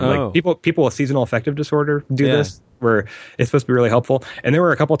for like people with seasonal affective disorder do this, where it's supposed to be really helpful. And there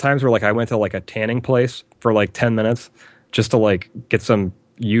were a couple of times where like I went to like a tanning place for like 10 minutes just to like get some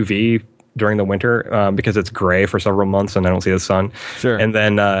UV during the winter because it's gray for several months and I don't see the sun. Sure. And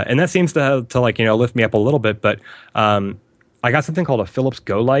then and that seems to like lift me up a little bit. But I got something called a Philips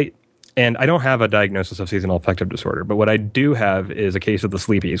Go Light. And I don't have a diagnosis of seasonal affective disorder, but what I do have is a case of the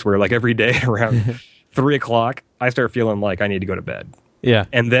sleepies, where like every day around 3 o'clock, I start feeling like I need to go to bed. Yeah.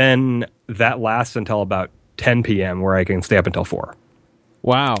 And then that lasts until about 10 p.m. where I can stay up until 4.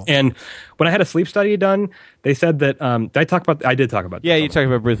 Wow. And when I had a sleep study done, they said that I did talk about this. Yeah, you talked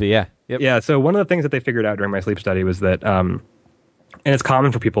about briefly, yeah. Yep. Yeah, so one of the things that they figured out during my sleep study was that, and it's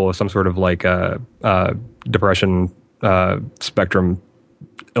common for people with some sort of like depression spectrum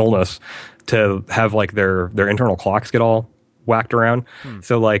illness to have like their internal clocks get all whacked around.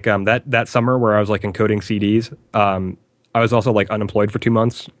 So like that summer where I was like encoding CDs, I was also like unemployed for 2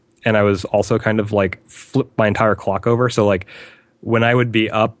 months, and I was also kind of like flipped my entire clock over. So like when I would be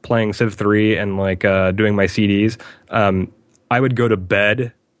up playing Civ 3 and like doing my CDs, I would go to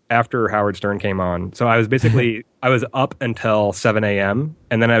bed after Howard Stern came on. So I was basically I was up until 7 a.m.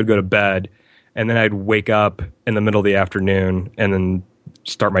 and then I would go to bed, and then I'd wake up in the middle of the afternoon and then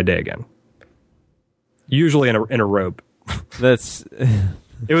start my day again. Usually in a robe. That's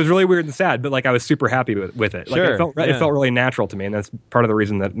it was really weird and sad, but like I was super happy with it. Like sure, it felt really natural to me, and that's part of the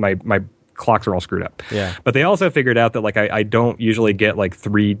reason that my clocks are all screwed up. Yeah. But they also figured out that like I don't usually get like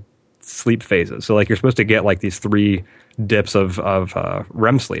 3 sleep phases. So like you're supposed to get like these 3 dips of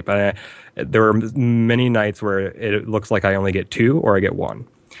REM sleep. There were many nights where it looks like I only get 2 or I get 1.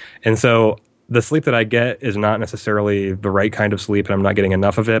 And so the sleep that I get is not necessarily the right kind of sleep, and I'm not getting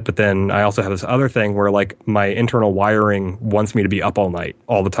enough of it. But then I also have this other thing where like my internal wiring wants me to be up all night,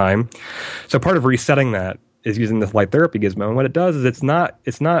 all the time. So part of resetting that is using this light therapy gizmo. And what it does is it's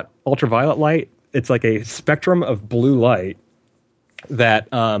not ultraviolet light. It's like a spectrum of blue light that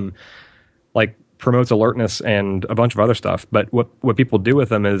like promotes alertness and a bunch of other stuff. But what people do with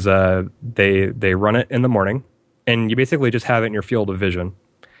them is they run it in the morning, and you basically just have it in your field of vision.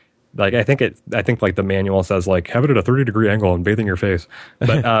 Like I think like the manual says like have it at a 30-degree angle and bathing your face.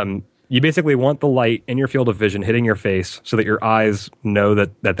 But you basically want the light in your field of vision hitting your face so that your eyes know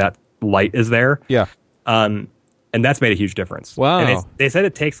that light is there. Yeah. And that's made a huge difference. Wow. And they said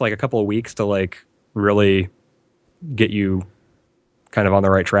it takes like a couple of weeks to like really get you kind of on the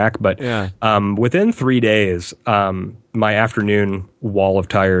right track. But within 3 days, my afternoon wall of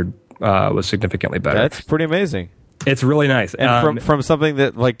tired was significantly better. That's pretty amazing. It's really nice. And from something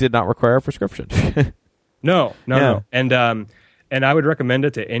that like did not require a prescription. No. And I would recommend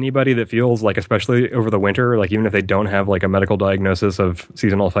it to anybody that feels like, especially over the winter, like even if they don't have like a medical diagnosis of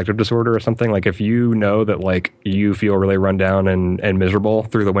seasonal affective disorder or something, like if you know that like you feel really run down and miserable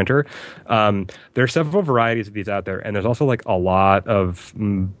through the winter, there are several varieties of these out there. And there's also like a lot of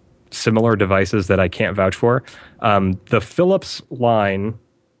similar devices that I can't vouch for. The Philips line,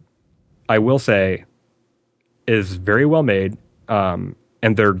 I will say, is very well made, and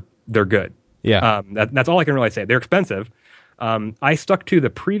they're good. Yeah. That's all I can really say. They're expensive. I stuck to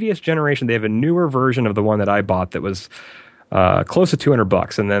the previous generation. They have a newer version of the one that I bought that was close to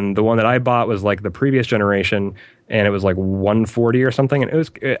 $200, and then the one that I bought was like the previous generation, and it was like $140 or something. And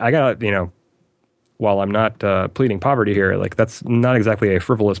I got, while I'm not pleading poverty here, like that's not exactly a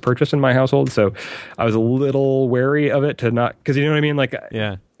frivolous purchase in my household. So I was a little wary of it to not, because you know what I mean. Like,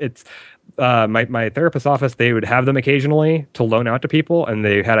 it's my therapist's office. They would have them occasionally to loan out to people, and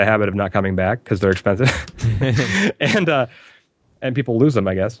they had a habit of not coming back because they're expensive. And people lose them,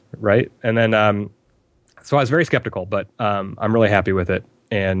 I guess, right? And then, so I was very skeptical, but I'm really happy with it.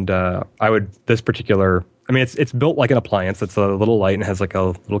 And it's built like an appliance. It's a little light and has like a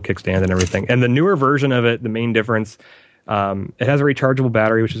little kickstand and everything. And the newer version of it, the main difference, it has a rechargeable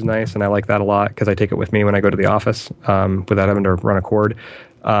battery, which is nice, and I like that a lot because I take it with me when I go to the office without having to run a cord.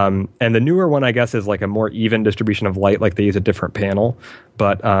 And the newer one, I guess, is like a more even distribution of light, like they use a different panel.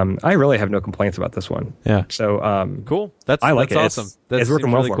 But I really have no complaints about this one. Yeah. So cool. I like that's it. awesome. It's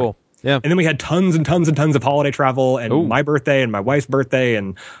working well really for cool. me. Yeah. And then we had tons and tons and tons of holiday travel, and my birthday and my wife's birthday,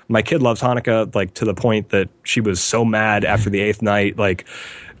 and my kid loves Hanukkah, like to the point that she was so mad after the 8th night, like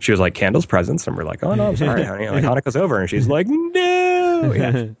she was like, candles, presents, and we're like, oh no, I'm sorry, honey, like Hanukkah's over, and she's like, no.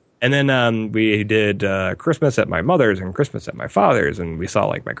 Yeah. And then we did Christmas at my mother's and Christmas at my father's, and we saw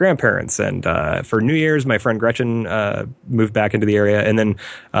like my grandparents. And for New Year's, my friend Gretchen moved back into the area. And then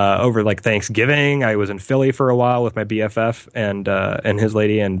over like Thanksgiving, I was in Philly for a while with my BFF and his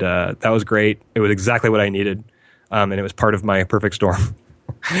lady, and that was great. It was exactly what I needed, and it was part of my perfect storm.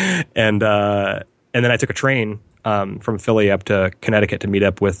 And then I took a train from Philly up to Connecticut to meet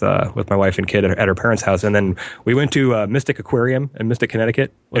up with my wife and kid at her parents' house, and then we went to Mystic Aquarium in Mystic,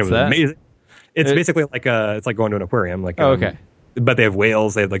 Connecticut. What's it was that? amazing. It's basically like it's like going to an aquarium. Like okay. But they have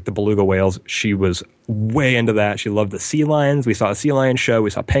whales. They have like the beluga whales. She was way into that. She loved the sea lions. We saw a sea lion show.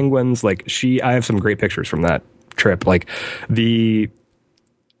 We saw penguins. Like I have some great pictures from that trip. Like the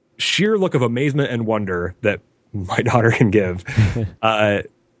sheer look of amazement and wonder that my daughter can give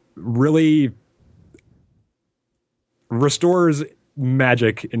really restores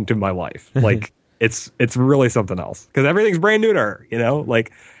magic into my life. Like it's really something else because everything's brand new to her,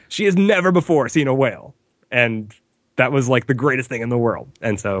 like she has never before seen a whale, and that was like the greatest thing in the world.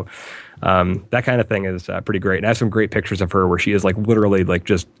 And so that kind of thing is pretty great. And I have some great pictures of her where she is like literally like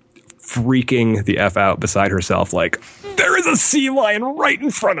just freaking the F out beside herself. Like there is a sea lion right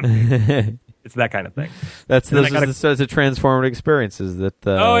in front of me. It's that kind of thing. That's a transformative experiences that,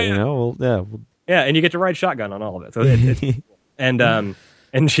 yeah, and you get to ride shotgun on all of it. So it's cool. And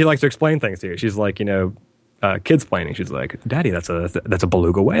she likes to explain things to you. She's like, kids planning. She's like, Daddy, that's a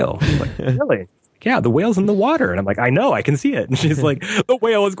beluga whale. I'm like, really? Yeah, the whale's in the water. And I'm like, I know, I can see it. And she's like, the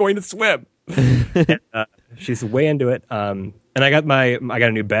whale is going to swim. And, she's way into it. And I got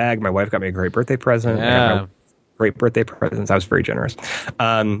a new bag. My wife got me a great birthday present. Yeah. I got my great birthday presents. I was very generous.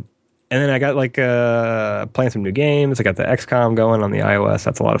 And then I got playing some new games. I got the XCOM going on the iOS.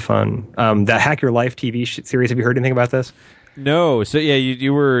 That's a lot of fun. That Hack Your Life TV series. Have you heard anything about this? No. So yeah,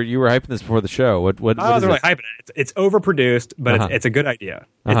 you were hyping this before the show. What I was is really it? hyping it. It's overproduced, but it's a good idea.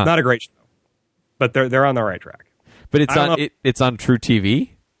 It's not a great show, but they're on the right track. But it's on True TV.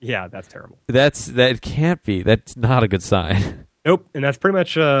 Yeah, that's terrible. That can't be. That's not a good sign. Nope, and that's pretty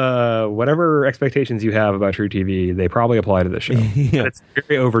much whatever expectations you have about True TV, they probably apply to this show. Yeah. It's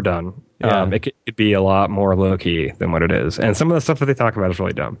very overdone. Yeah. It could be a lot more low-key than what it is. And some of the stuff that they talk about is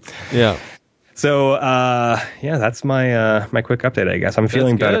really dumb. Yeah. So, that's my quick update, I guess. I'm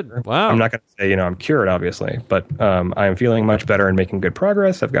feeling better. Wow. I'm not going to say, I'm cured, obviously, but I'm feeling much better and making good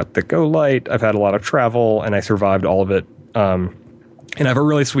progress. I've got the Go Light. I've had a lot of travel, and I survived all of it. And I have a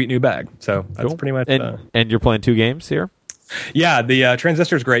really sweet new bag. So that's pretty much... And you're playing 2 games here? Yeah, the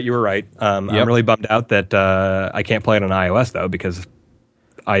Transistor is great. You were right. I'm really bummed out that I can't play it on iOS, though, because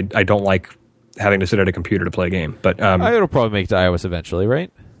I don't like having to sit at a computer to play a game. But it'll probably make it to iOS eventually,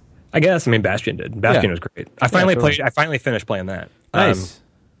 right? I guess. I mean, Bastion did. Bastion was great. I finally finished playing that. Nice.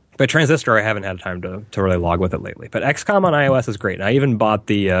 But Transistor, I haven't had time to really log with it lately. But XCOM on iOS is great. And I even bought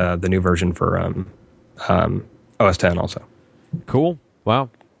the new version for OS 10 also. Cool. Wow.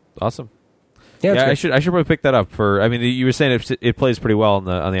 Awesome. Yeah, I should probably pick that up for. I mean, you were saying it plays pretty well on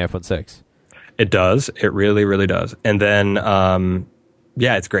the iPhone 6. It does. It really, really does. And then,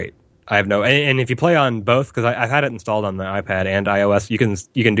 yeah, it's great. I have no, and if you play on both, because I've had it installed on the iPad and iOS,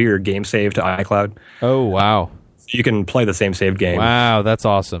 you can do your game save to iCloud. Oh wow! You can play the same saved game. Wow, that's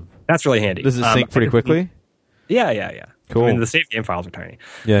awesome. That's really handy. Does it sync pretty quickly? Yeah. Cool. I mean, the saved game files are tiny.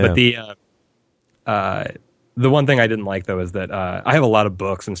 Yeah. But the one thing I didn't like though is that I have a lot of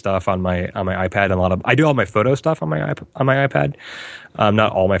books and stuff on my iPad, and I do all my photo stuff on my iPad.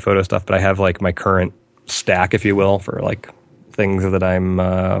 Not all my photo stuff, but I have like my current stack, if you will, for like things that I'm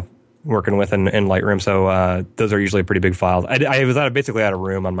working with in Lightroom. So those are usually pretty big files. I was basically out of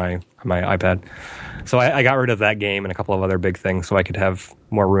room on my iPad, so I got rid of that game and a couple of other big things so I could have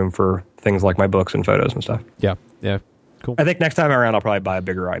more room for things like my books and photos and stuff. Yeah, cool. I think next time around I'll probably buy a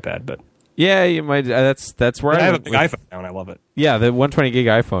bigger iPad, but yeah, you might. That's where I have a big iPhone now and I love it. Yeah, the 120 gig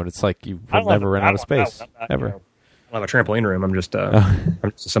iPhone. It's like you will never run out of space ever. I don't have a trampoline room. I'm just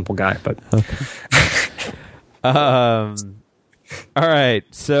I'm just a simple guy, but. Okay. All right.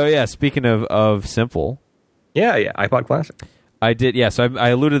 So yeah, speaking of simple. Yeah, iPod Classic. I did. Yeah, so I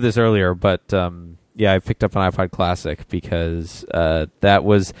alluded to this earlier, but yeah, I picked up an iPod Classic because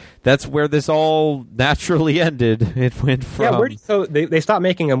that's where this all naturally ended. It went from so they stopped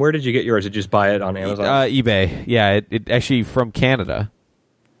making them. Where did you get yours? Did you just buy it on Amazon? eBay. Yeah, it actually from Canada.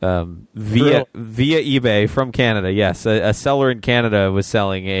 Via eBay from Canada. Yes, a seller in Canada was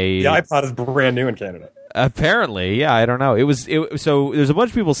selling the iPod is brand new in Canada. Apparently, yeah, I don't know. So there's a bunch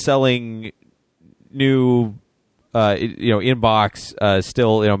of people selling new, inbox,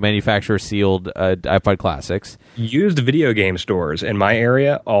 still, manufacturer sealed iPod Classics. Used video game stores in my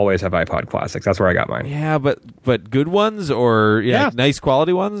area always have iPod Classics. That's where I got mine. Yeah, but good ones or nice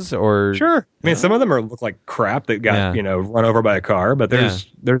quality ones or sure. I mean, some of them look like crap that got run over by a car, but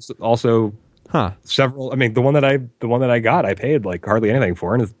there's also. Several. I mean, the one that I got, I paid like hardly anything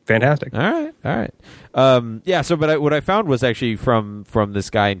for, and it's fantastic. All right. Yeah. So, but what I found was actually from this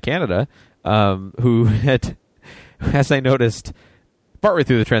guy in Canada, who had, as I noticed, partway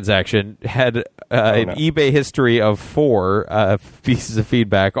through the transaction, had an eBay history of 4 pieces of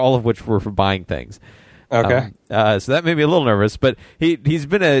feedback, all of which were for buying things. Okay. So that made me a little nervous, but he was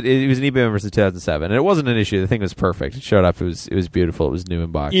an eBay member since 2007, and it wasn't an issue. The thing was perfect. It showed up. It was beautiful. It was new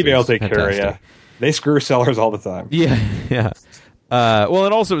in box. eBay will take care of you. They screw sellers all the time. Yeah. Well,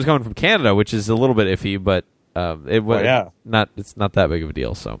 and also it was coming from Canada, which is a little bit iffy, but it was It's not that big of a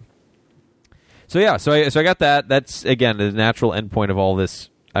deal. So yeah. So I got that. That's again the natural endpoint of all this.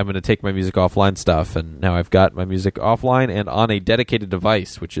 I'm going to take my music offline stuff, and now I've got my music offline and on a dedicated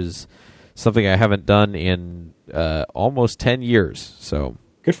device, which is something I haven't done in almost 10 years. So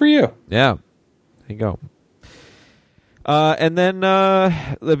good for you. Yeah. There you go. And then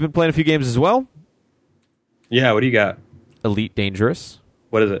I've been playing a few games as well. Yeah, what do you got? Elite Dangerous.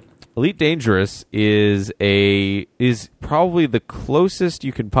 What is it? Elite Dangerous is probably the closest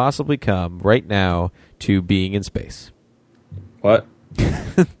you can possibly come right now to being in space. What?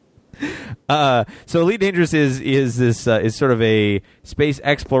 So Elite Dangerous is this is sort of a space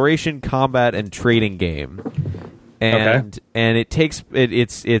exploration, combat, and trading game, and it takes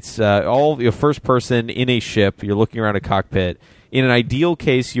it's all first person in a ship. You're looking around a cockpit. In an ideal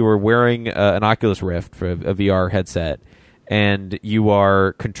case, you are wearing an Oculus Rift for a VR headset, and you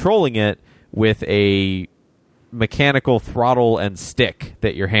are controlling it with a mechanical throttle and stick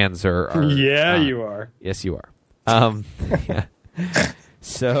that your hands are you are. Yes, you are. Yeah.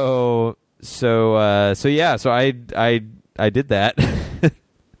 So I did that.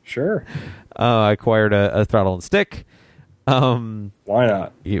 Sure. I acquired a throttle and stick. Why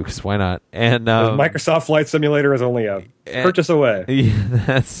not? Because why not? And Microsoft Flight Simulator is only a purchase away.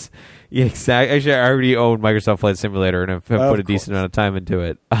 Yeah, exactly. Actually, I already own Microsoft Flight Simulator and have put a decent amount of time into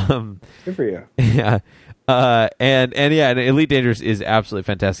it. Good for you. Yeah. And Elite Dangerous is absolutely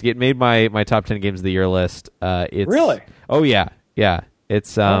fantastic. It made my top 10 games of the year list. It's really? Oh yeah.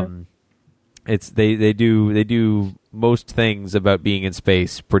 It's it's they do most things about being in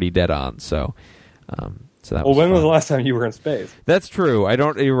space pretty dead on. So that was when fun. was the last time you were in space? That's true.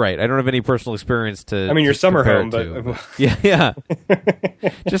 You're right. I don't have any personal experience to. I mean, your summer home, but yeah,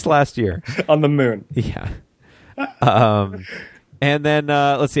 just last year on the moon. Yeah. And then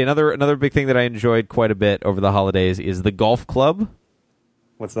let's see, another big thing that I enjoyed quite a bit over the holidays is the golf club.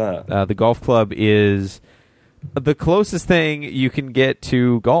 What's that? The golf club is the closest thing you can get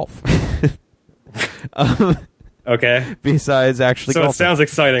to golf. Okay. Besides actually So golfing. it sounds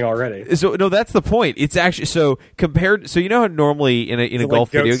exciting already. So no, that's the point. It's actually so compared. So you know how normally in a golf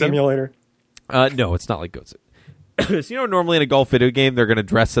like video Goat Simulator? game, no, it's not like Goat. So you know normally in a golf video game they're going to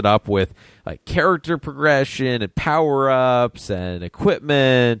dress it up with like character progression and power ups and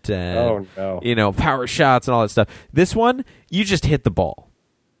equipment and power shots and all that stuff. This one, you just hit the ball.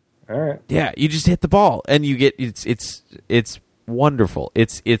 All right. Yeah, you just hit the ball and you get it's wonderful.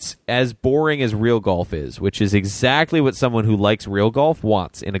 It's as boring as real golf is, which is exactly what someone who likes real golf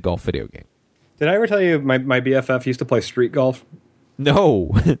wants in a golf video game. Did I ever tell you my BFF used to play street golf?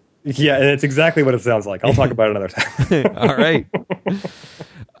 No. Yeah, and it's exactly what it sounds like. I'll talk about it another time. All right.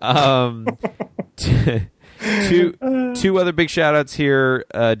 Two other big shout-outs here,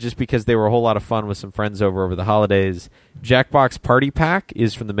 just because they were a whole lot of fun with some friends over the holidays. Jackbox Party Pack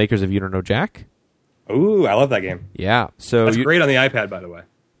is from the makers of You Don't Know Jack. Ooh, I love that game. Yeah. So that's great on the iPad, by the way.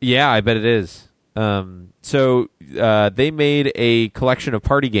 Yeah, I bet it is. So they made a collection of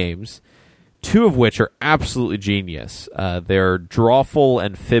party games, two of which are absolutely genius. They're Drawful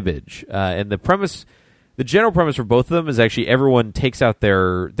and Fibbage. And the general premise for both of them is actually everyone takes out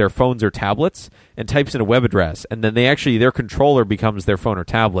their phones or tablets and types in a web address, and then their controller becomes their phone or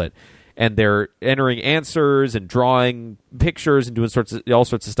tablet, and they're entering answers and drawing pictures and doing all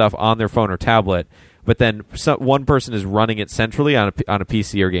sorts of stuff on their phone or tablet. But then one person is running it centrally on a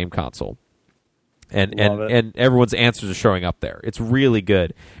PC or game console. And everyone's answers are showing up there. It's really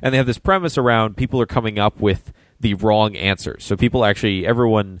good. And they have this premise around people are coming up with the wrong answers. So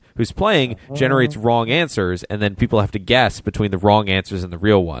everyone who's playing generates wrong answers, and then people have to guess between the wrong answers and the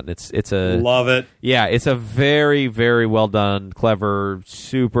real one. Love it. Yeah, it's a very, very well done, clever,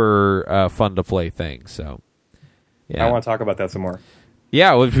 super fun to play thing. So, yeah. I want to talk about that some more.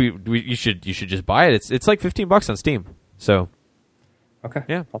 Yeah, well, you should just buy it. It's like $15 on Steam. So. Okay.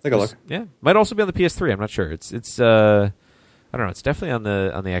 Yeah, I'll take a look. Yeah, might also be on the PS3. I'm not sure. It's I don't know. It's definitely on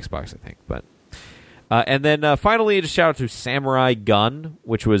the Xbox, I think. But and then finally, just shout out to Samurai Gun,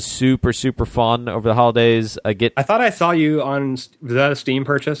 which was super fun over the holidays. I thought I saw you on. Was that a Steam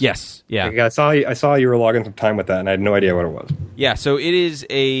purchase? Yes. Yeah. I saw you were logging some time with that, and I had no idea what it was. Yeah. So it is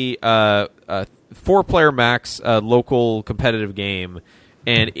a 4-player max local competitive game,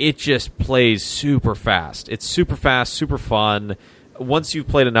 and it just plays super fast. It's super fast, super fun. Once you've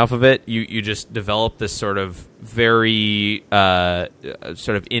played enough of it, you just develop this sort of very sort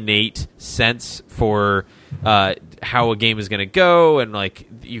of innate sense for how a game is going to go, and like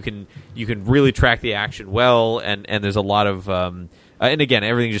you can really track the action well, and there's a lot of and again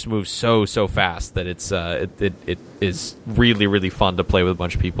everything just moves so fast that it is really fun to play with a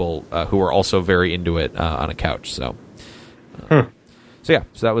bunch of people who are also very into it on a couch. So. So yeah,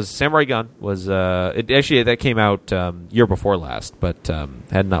 so that was Samurai Gun. That came out year before last, but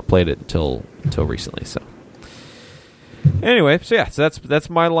had not played it until recently. So anyway, so that's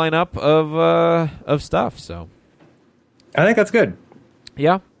my lineup of stuff. So I think that's good.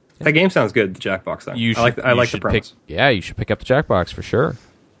 Yeah, that game sounds good. The Jackbox thing. I like the premise. You should pick up the Jackbox for sure.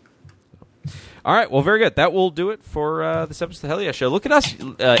 All right, well, very good. That will do it for this episode of the Hell Yeah Show. Look at us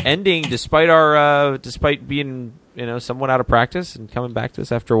ending despite being somewhat out of practice and coming back to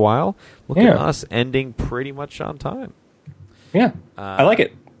us after a while. Look at us ending pretty much on time. Yeah, I like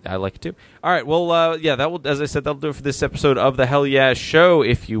it. I like it too. All right, well, that will, as I said, that'll do it for this episode of the Hell Yeah Show.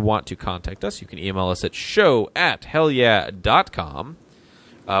 If you want to contact us, you can email us at show@hellyeah.com,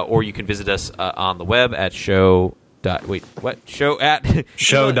 or you can visit us on the web at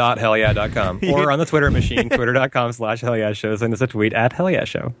show.hellyeah.com or on the Twitter machine, twitter.com/hellyeahshow. Send us a tweet at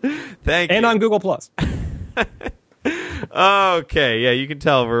hellyeahshow. Thank you. And on Google Plus. Okay, yeah, you can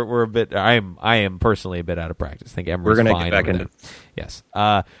tell we're a bit. I am personally a bit out of practice. I think Emery's we're gonna fine get back into. Yes.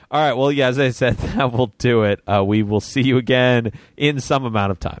 All right. Well, yeah. As I said, that will do it. We will see you again in some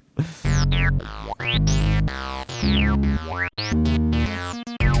amount of time.